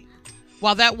right,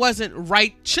 while that wasn't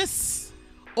righteous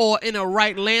or in a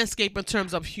right landscape in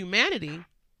terms of humanity,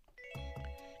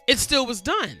 it still was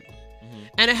done.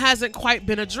 And it hasn't quite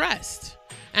been addressed.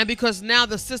 And because now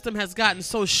the system has gotten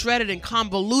so shredded and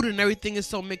convoluted and everything is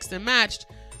so mixed and matched,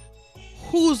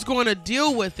 who's going to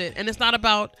deal with it? And it's not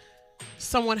about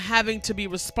someone having to be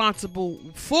responsible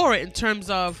for it in terms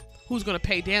of who's going to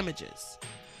pay damages.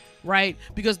 Right?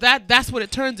 Because that's what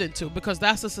it turns into, because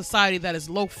that's a society that is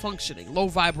low functioning, low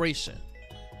vibration.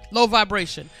 Low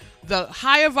vibration. The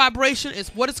higher vibration is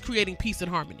what is creating peace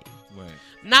and harmony. Right.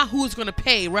 Not who's going to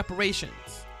pay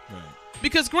reparations. Right.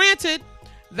 Because granted,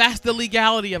 that's the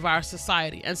legality of our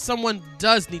society, and someone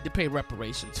does need to pay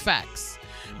reparations. Facts.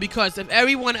 Because if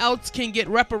everyone else can get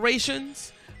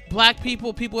reparations, black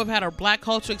people who have had a black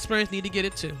cultural experience need to get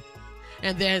it too.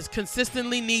 And there's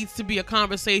consistently needs to be a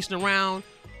conversation around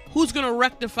who's going to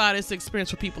rectify this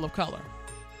experience for people of color?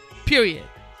 Period.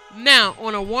 Now,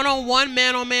 on a one-on-one,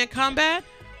 man-on-man combat,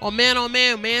 or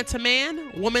man-on-man,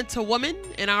 man-to-man, woman-to-woman,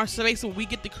 in our space where we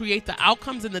get to create the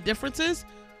outcomes and the differences,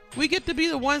 we get to be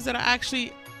the ones that are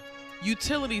actually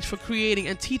utilities for creating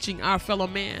and teaching our fellow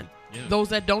man, those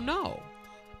that don't know.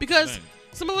 Because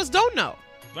some of us don't know.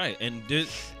 Right,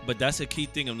 but that's a key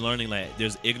thing of learning. Like,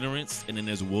 there's ignorance, and then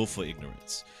there's willful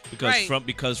ignorance.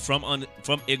 Because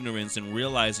from ignorance and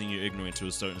realizing you're ignorant to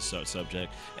a certain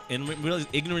subject, and realize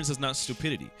ignorance is not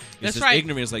stupidity. It's just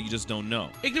ignorance, like you just don't know.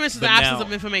 Ignorance is the absence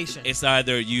of information. It's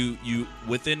either you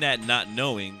within that not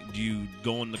knowing, you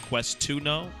go on the quest to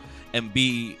know, and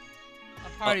be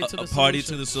a party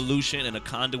to the solution and a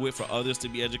conduit for others to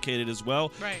be educated as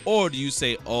well. Right. Or do you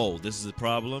say, oh, this is a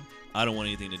problem, I don't want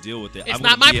anything to deal with it. It's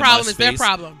not my problem, it's their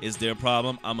problem. It's their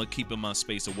problem. I'm going to keep in my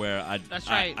space of where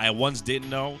I once didn't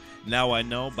know, now I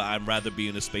know, but I'd rather be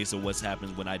in a space of what's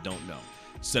happened when I don't know.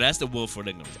 So that's the willful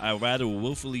ignorance. I'd rather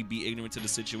willfully be ignorant to the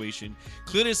situation,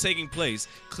 clear it's taking place,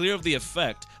 clear of the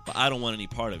effect, but I don't want any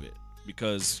part of it.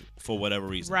 Because for whatever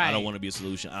reason, I don't want to be a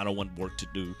solution. I don't want work to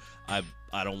do. I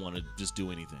don't want to just do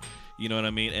anything. You know what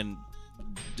I mean? And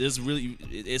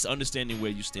it's understanding where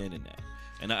you stand in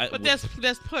that. But there's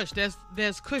push.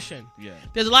 There's cushion. Yeah.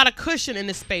 There's a lot of cushion in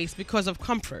this space because of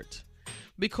comfort.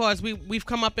 Because we've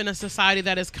come up in a society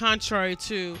that is contrary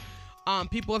to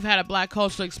people have had a black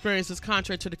cultural experience is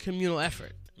contrary to the communal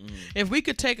effort. If we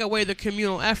could take away the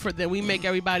communal effort, then we make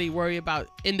everybody worry about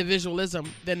individualism,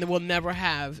 then we'll never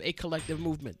have a collective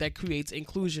movement that creates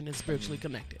inclusion and spiritually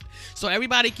connected. So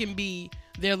everybody can be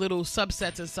their little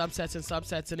subsets and subsets and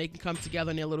subsets, and they can come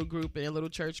together in their little group, in their little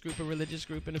church group, and religious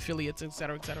group, and affiliates, et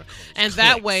cetera, et cetera. And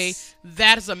that way,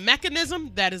 that is a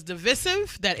mechanism that is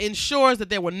divisive, that ensures that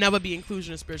there will never be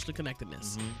inclusion and spiritually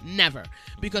connectedness. Never.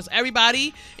 Because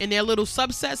everybody in their little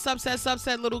subset,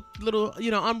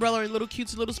 little umbrella and little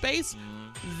cutesy little space,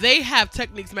 they have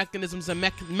techniques, mechanisms, and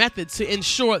methods to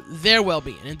ensure their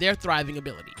well-being and their thriving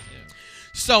ability.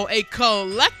 So a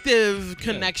collective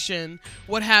connection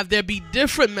would have there be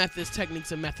different methods,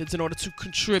 techniques, and methods in order to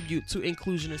contribute to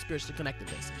inclusion and spiritual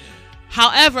connectedness.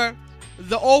 However,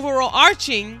 the overall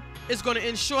arching is going to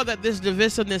ensure that this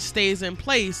divisiveness stays in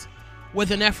place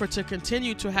with an effort to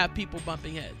continue to have people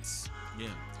bumping heads. Yeah.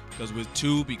 Because with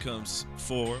 2 becomes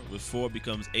 4, with 4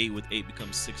 becomes 8, with 8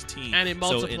 becomes 16. And it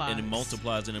multiplies. So it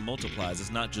multiplies and it multiplies. It's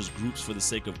not just groups for the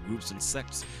sake of groups and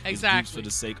sects. Exactly. It's groups for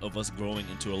the sake of us growing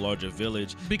into a larger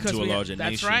village, into a larger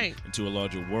nation, into a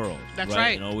larger world. That's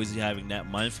right. And always having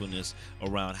that mindfulness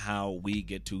around how we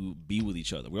get to be with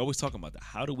each other. We're always talking about that.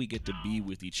 How do we get to be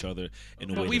with each other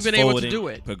in a way we've that's been able to do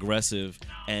it, progressive,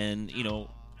 and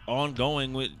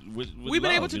ongoing with we've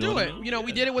been able to do it.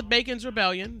 We did it with Bacon's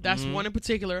Rebellion. That's one in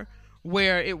particular,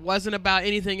 where it wasn't about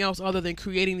anything else other than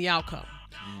creating the outcome.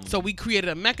 So we created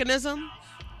a mechanism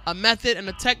a method and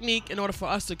a technique in order for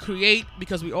us to create,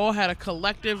 because we all had a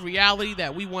collective reality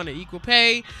that we wanted equal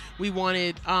pay, we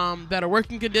wanted better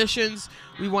working conditions,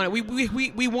 we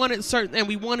wanted certain, and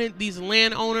we wanted these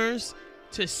landowners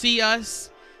to see us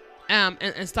and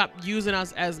stop using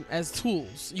us as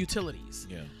tools, utilities,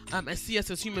 and see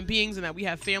us as human beings, and that we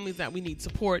have families that we need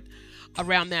support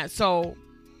around that. So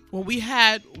when we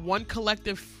had one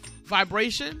collective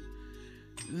vibration,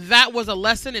 that was a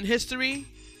lesson in history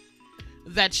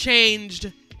that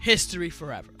changed history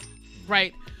forever,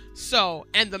 right? So,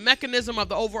 and the mechanism of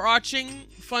the overarching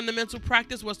fundamental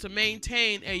practice was to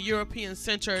maintain a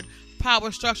European-centered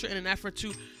power structure in an effort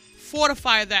to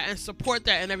fortify that and support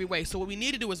that in every way. So what we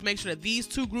need to do is make sure that these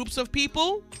two groups of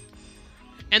people,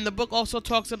 and the book also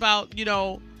talks about,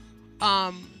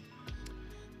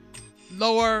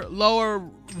 lower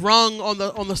rung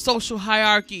on the social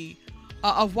hierarchy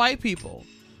of white people.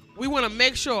 We want to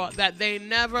make sure that they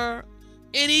never,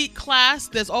 any class,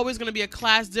 there's always going to be a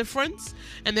class difference,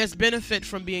 and there's benefit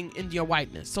from being in your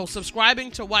whiteness. So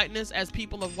subscribing to whiteness as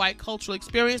people of white cultural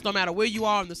experience, no matter where you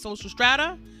are in the social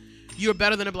strata, you're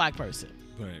better than a black person.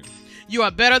 Right. You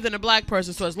are better than a black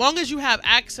person. So as long as you have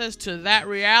access to that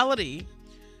reality,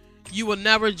 you will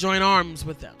never join arms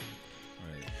with them.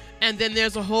 Right. And then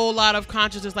there's a whole lot of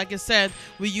consciousness. Like I said,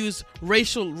 we use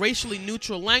racially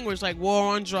neutral language like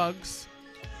war on drugs,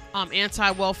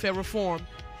 anti-welfare reform,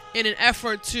 in an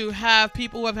effort to have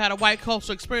people who have had a white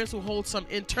cultural experience who hold some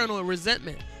internal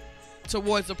resentment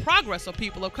towards the progress of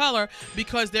people of color,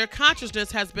 because their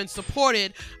consciousness has been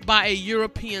supported by a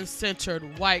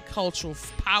European-centered white cultural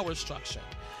power structure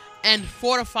and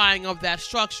fortifying of that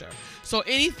structure. So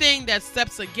anything that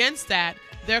steps against that,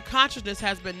 their consciousness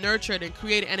has been nurtured and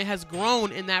created, and it has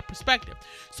grown in that perspective.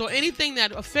 So anything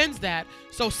that offends that,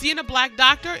 so seeing a black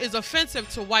doctor is offensive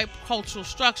to white cultural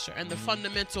structure and the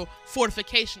fundamental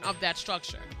fortification of that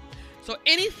structure. So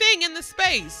anything in the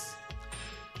space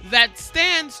that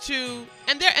stands to,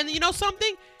 and you know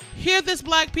something, hear this,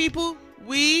 black people,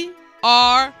 we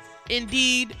are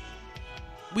indeed,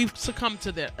 we've succumbed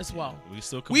to that as well.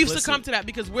 We've succumbed to that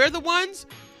because we're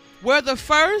the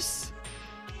first.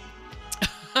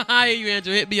 I hear you,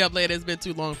 Andrew. Hit me up later. It's been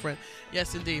too long, friend.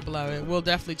 Yes, indeed, beloved. We'll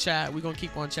definitely chat. We're going to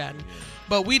keep on chatting.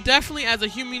 But we definitely, as a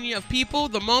community of people,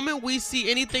 the moment we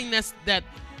see anything that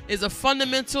is a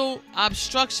fundamental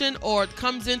obstruction or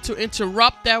comes in to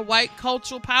interrupt that white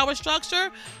cultural power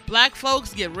structure, black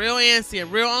folks get real antsy and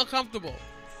real uncomfortable.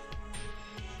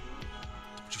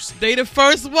 They the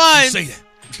first ones. Say that.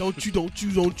 Don't you do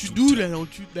that.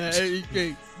 Don't you that.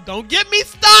 Hey. Don't get me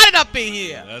started up in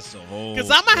here. That's a whole.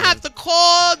 Because I'm going to have to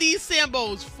call these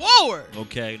Sambos forward.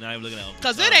 Okay, now I'm looking at them.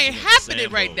 Because it ain't happening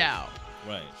right now.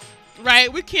 Right.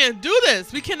 Right? We can't do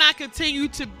this. We cannot continue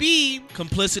to be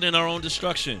complicit in our own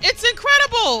destruction. It's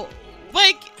incredible.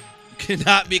 Like, you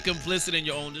cannot be complicit in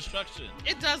your own destruction.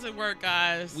 It doesn't work,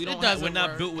 guys. We're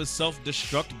not built with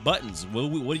self-destruct buttons.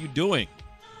 What are you doing?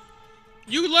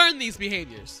 You learn these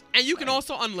behaviors, and you can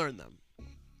also unlearn them.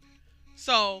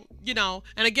 So,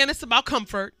 and again, it's about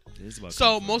comfort.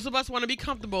 So most of us want to be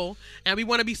comfortable, and we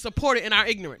want to be supported in our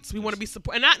ignorance. We want to be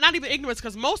supported, and not even ignorance,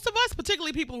 because most of us,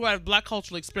 particularly people who have black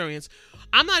cultural experience,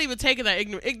 I'm not even taking that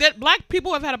ignorance. That black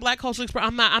people who have had a black cultural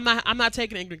experience, I'm not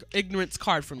taking an ignorance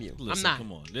card from you. Listen, I'm not.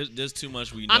 Come on, there's too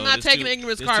much we know. I'm not taking an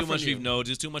ignorance card from you. There's too much we know.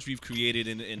 There's too much we've created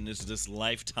in this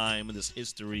lifetime and this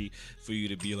history for you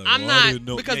to be like. I'm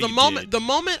not, because the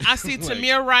moment I see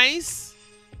Tamir Rice.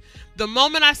 The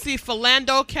moment I see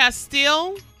Philando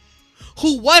Castile,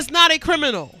 who was not a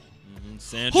criminal,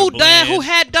 who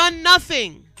had done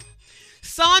nothing.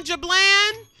 Sandra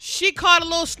Bland, she caught a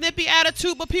little snippy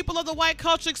attitude, but people of the white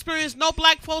culture experience, no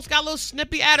black folks got a little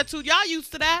snippy attitude. Y'all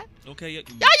used to that. Okay. Y'all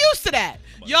used to that.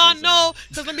 Y'all know,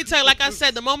 because let me tell you, like I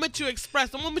said, the moment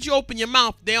you open your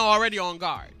mouth, they're already on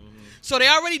guard. So they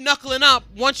already knuckling up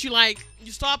once you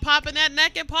start popping that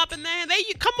neck and popping that.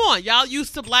 Come on, y'all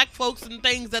used to black folks and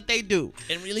things that they do.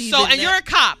 And really, you're a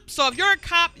cop. So if you're a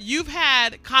cop, you've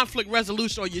had conflict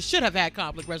resolution, or you should have had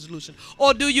conflict resolution.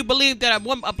 Or do you believe that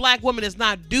a black woman is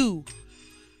not due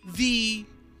the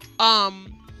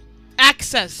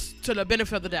access to the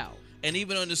benefit of the doubt? And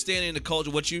even understanding the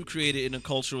culture, what you created in a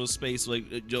cultural space,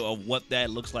 of what that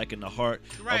looks like in the heart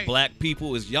of black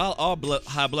people, is y'all are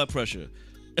high blood pressure.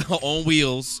 on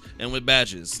wheels and with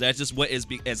badges. That's just what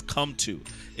has come to.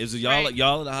 Is y'all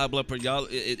are the high blood pressure. Y'all,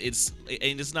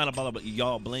 it's not about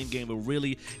y'all blame game, but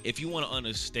really, if you want to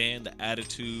understand the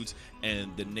attitudes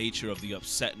and the nature of the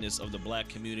upsetness of the black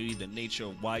community, the nature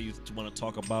of why you want to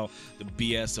talk about the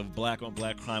BS of black on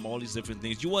black crime, all these different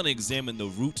things, you want to examine the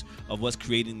root of what's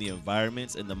creating the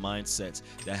environments and the mindsets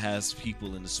that has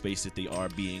people in the space that they are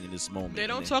being in this moment. They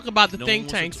don't talk about the think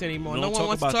tanks anymore. No one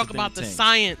wants to talk about the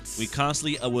science. We're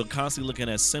constantly looking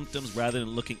at symptoms rather than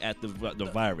looking at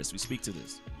the virus. We speak to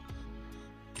this.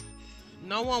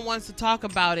 No one wants to talk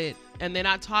about it, and they're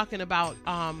not talking about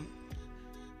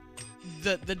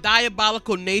the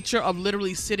diabolical nature of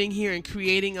literally sitting here and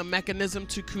creating a mechanism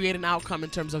to create an outcome in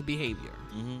terms of behavior.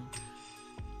 Mm-hmm.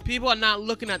 People are not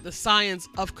looking at the science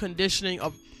of conditioning,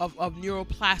 of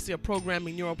neuroplasty, of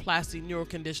programming, neuroplasty,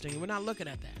 neuroconditioning. We're not looking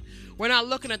at that. We're not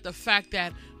looking at the fact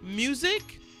that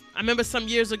music, I remember some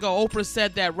years ago, Oprah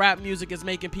said that rap music is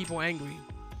making people angry.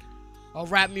 Or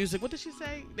rap music. What did she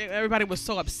say? Everybody was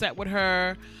so upset with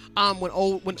her.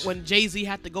 When Jay-Z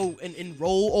had to go and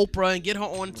enroll Oprah and get her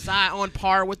on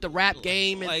par with the rap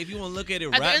game. And if you want to look at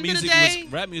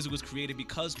it, rap music was created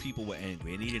because people were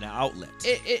angry and needed an outlet.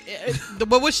 But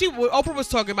what Oprah was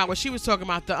talking about, she was talking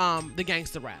about the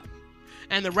gangster rap.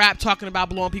 And the rap talking about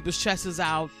blowing people's chests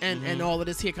out and all of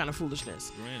this here kind of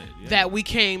foolishness. Granted, that we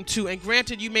came to. And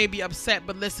granted, you may be upset,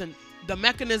 but listen, the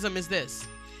mechanism is this.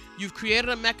 You've created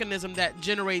a mechanism that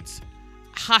generates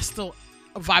hostile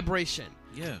vibration.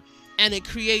 Yeah. And it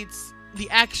creates the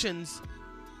actions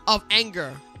of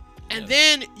anger. And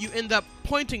then you end up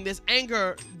pointing this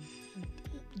anger,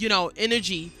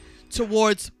 energy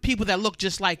towards people that look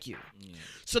just like you. Yeah.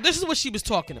 So this is what she was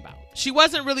talking about. She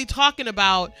wasn't really talking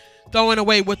about throwing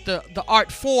away with the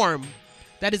art form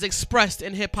that is expressed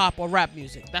in hip hop or rap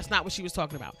music. That's not what she was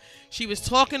talking about. She was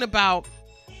talking about,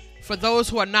 for those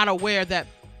who are not aware, that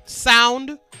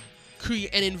sound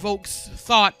and invokes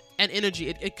thought and energy.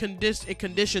 It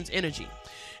conditions energy.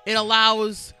 It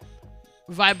allows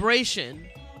vibration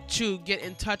to get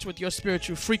in touch with your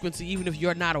spiritual frequency, even if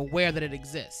you're not aware that it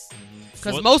exists.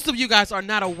 Because most of you guys are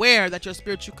not aware that your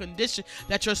spiritual condition,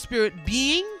 that your spirit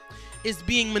being is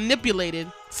being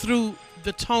manipulated through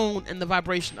the tone and the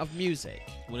vibration of music.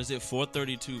 What is it?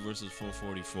 432 versus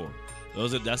 444.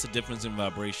 That's the difference in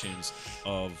vibrations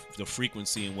of the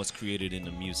frequency and what's created in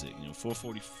the music.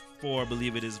 444, I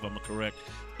believe it is, if I'm correct,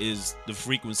 is the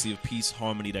frequency of peace,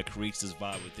 harmony that creates this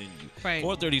vibe within you. Right.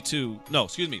 432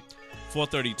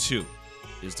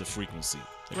 is the frequency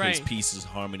that creates peace,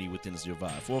 harmony within your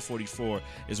vibe. 444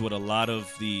 is what is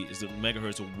the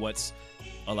megahertz of what's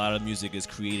a lot of music is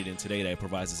created in today, that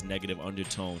provides this negative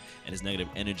undertone and this negative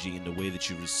energy in the way that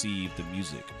you receive the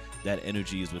music. That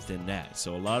energy is within that.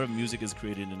 So a lot of music is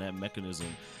created in that mechanism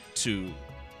to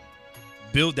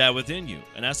build that within you.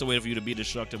 And that's the way for you to be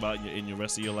destructive in your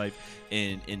rest of your life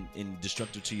and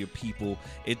destructive to your people.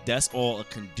 That's all a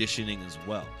conditioning as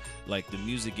well. Like the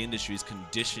music industry is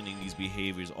conditioning these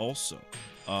behaviors also.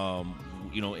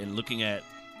 And looking at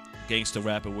gangster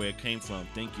rap and where it came from.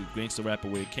 Thank you. Gangster rap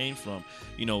and where it came from.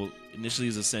 Initially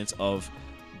is a sense of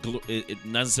it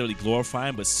not necessarily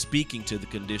glorifying, but speaking to the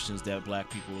conditions that black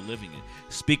people were living in,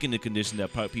 speaking to conditions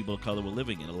that people of color were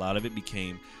living in. A lot of it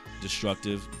became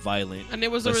destructive, violent, and it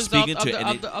was a result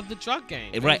of the drug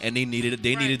game, right? And they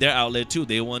needed their outlet too.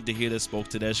 They wanted to hear that spoke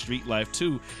to that street life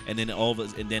too, and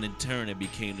then in turn it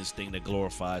became this thing that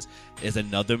glorifies as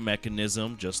another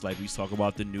mechanism, just like we talk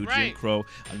about the new Jim Crow,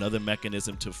 another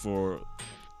mechanism to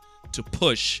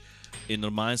push in the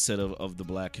mindset of the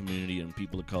black community and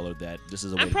people of color that this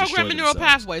is a way to programming neural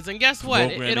pathways. And guess what?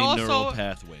 It also neural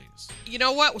pathways. You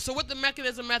know what? So what the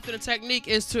mechanism, method, and technique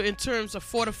is in terms of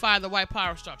fortify the white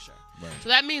power structure. Right. So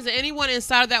that means that anyone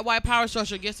inside of that white power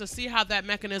structure gets to see how that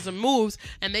mechanism moves,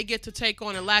 and they get to take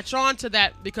on and latch on to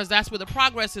that, because that's where the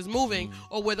progress is moving,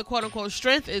 or where the quote-unquote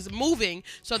strength is moving.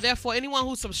 So therefore, anyone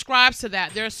who subscribes to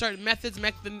that, there are certain methods,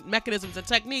 mechanisms, and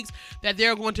techniques that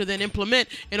they're going to then implement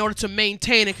in order to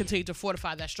maintain and continue to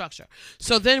fortify that structure.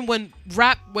 So then when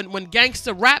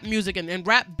gangster rap music and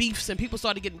rap beefs and people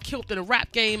started getting killed in a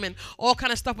rap game and all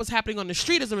kind of stuff was happening on the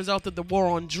street as a result of the war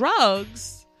on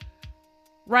drugs,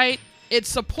 right? It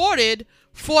supported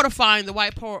fortifying the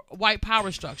white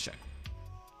power structure.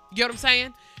 You get what I'm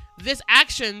saying? This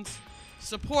actions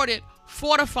supported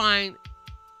fortifying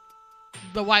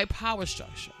the white power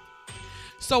structure.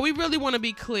 So we really want to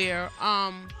be clear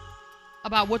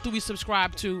about what do we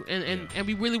subscribe to, and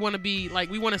we really want to be like,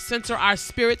 we want to censor our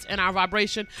spirits and our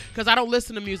vibration, because I don't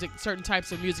listen to music, certain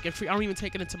types of music, and I don't even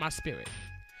take it into my spirit.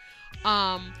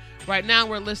 Right now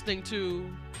we're listening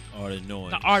to Art of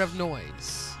Noise. The Art of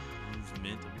Noise.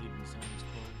 Movement, I believe the song is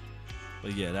called.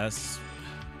 But yeah, that's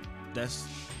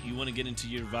you want to get into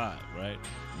your vibe, right?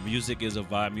 Music is a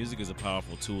vibe. Music is a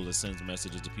powerful tool that sends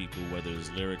messages to people, whether it's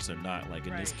lyrics or not. Like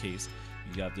in this case,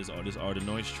 you got this Art of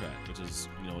Noise track, which is,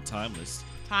 timeless.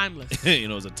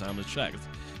 It's a timeless track.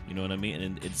 You know what I mean?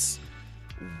 And it's,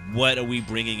 what are we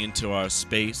bringing into our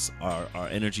space, our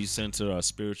energy center, our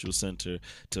spiritual center,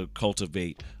 to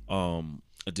cultivate a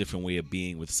different way of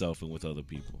being with self and with other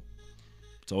people.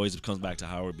 It always comes back to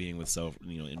how we're being with self,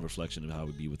 in reflection of how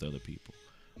we be with other people.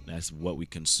 That's what we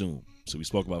consume. So we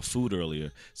spoke about food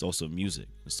earlier. It's also music.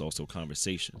 It's also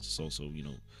conversations. It's also,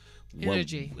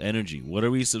 energy. What are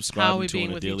we subscribing to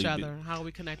on a daily basis? How are we being with each other? How are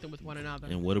we connecting with one another?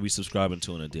 And what are we subscribing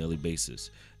to on a daily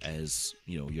basis as,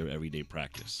 your everyday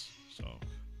practice? So,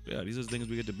 yeah, these are the things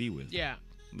we get to be with. Yeah.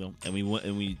 And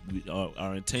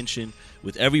our intention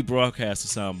with every broadcast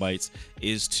of Sound Bites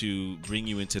is to bring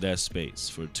you into that space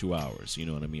for 2 hours. You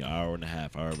know what I mean? An hour and a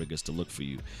half, however it gets to look for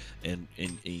you, and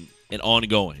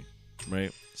ongoing,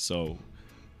 right? So,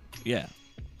 yeah.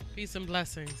 Peace and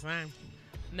blessings. I'm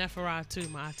Neferah too,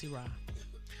 Ma'ati Ra.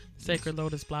 Sacred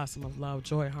lotus blossom of love,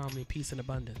 joy, harmony, peace, and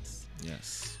abundance.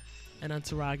 Yes. And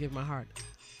unto Ra I give my heart.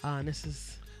 And this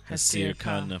is Hasir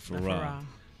Khan Neferah.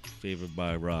 Favored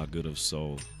by Ra, good of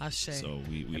soul. Ashe. So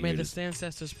we may the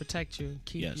ancestors protect you,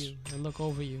 keep you, and look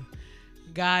over you,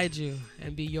 guide you,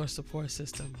 and be your support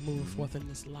system moving forth in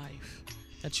this life.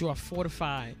 That you are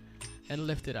fortified and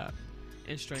lifted up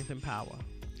in strength and power.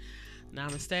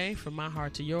 Namaste, from my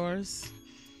heart to yours.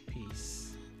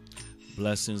 Peace.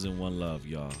 Blessings and one love,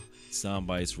 y'all. Sound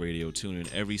Bites Radio. Tune in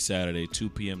every Saturday, 2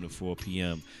 p.m. to 4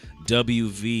 p.m.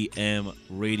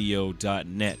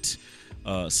 WVMradio.net.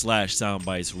 /Sound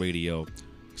Bites Radio.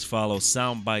 Follow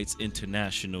Sound Bites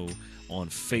International on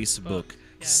Facebook.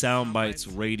 Sound Bites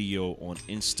Radio on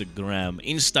Instagram.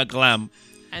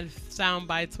 And Sound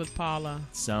Bites with Paula.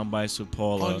 Sound Bites with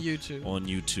Paula on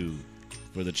YouTube.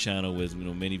 For the channel with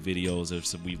many videos that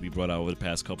we brought out over the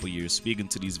past couple years, speaking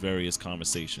to these various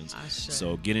conversations.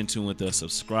 So get in tune with us.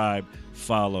 Subscribe,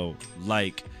 follow,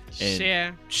 like,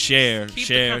 and share.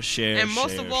 And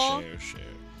most of all,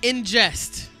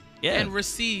 ingest. Yeah. And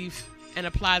receive and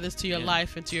apply this to your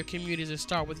life and to your communities, and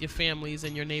start with your families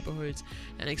and your neighborhoods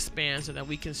and expand so that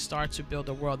we can start to build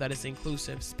a world that is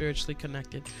inclusive, spiritually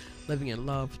connected, living in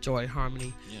love, joy,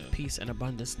 harmony, peace, and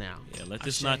abundance now. Yeah, let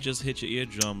this not just hit your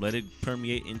eardrum. Let it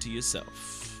permeate into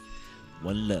yourself.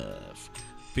 One love.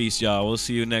 Peace, y'all. We'll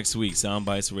see you next week. Sound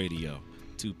Bites Radio,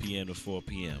 2 p.m. to 4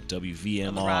 p.m.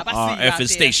 WVMR RF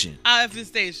station. RF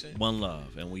station. One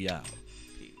love, and we out.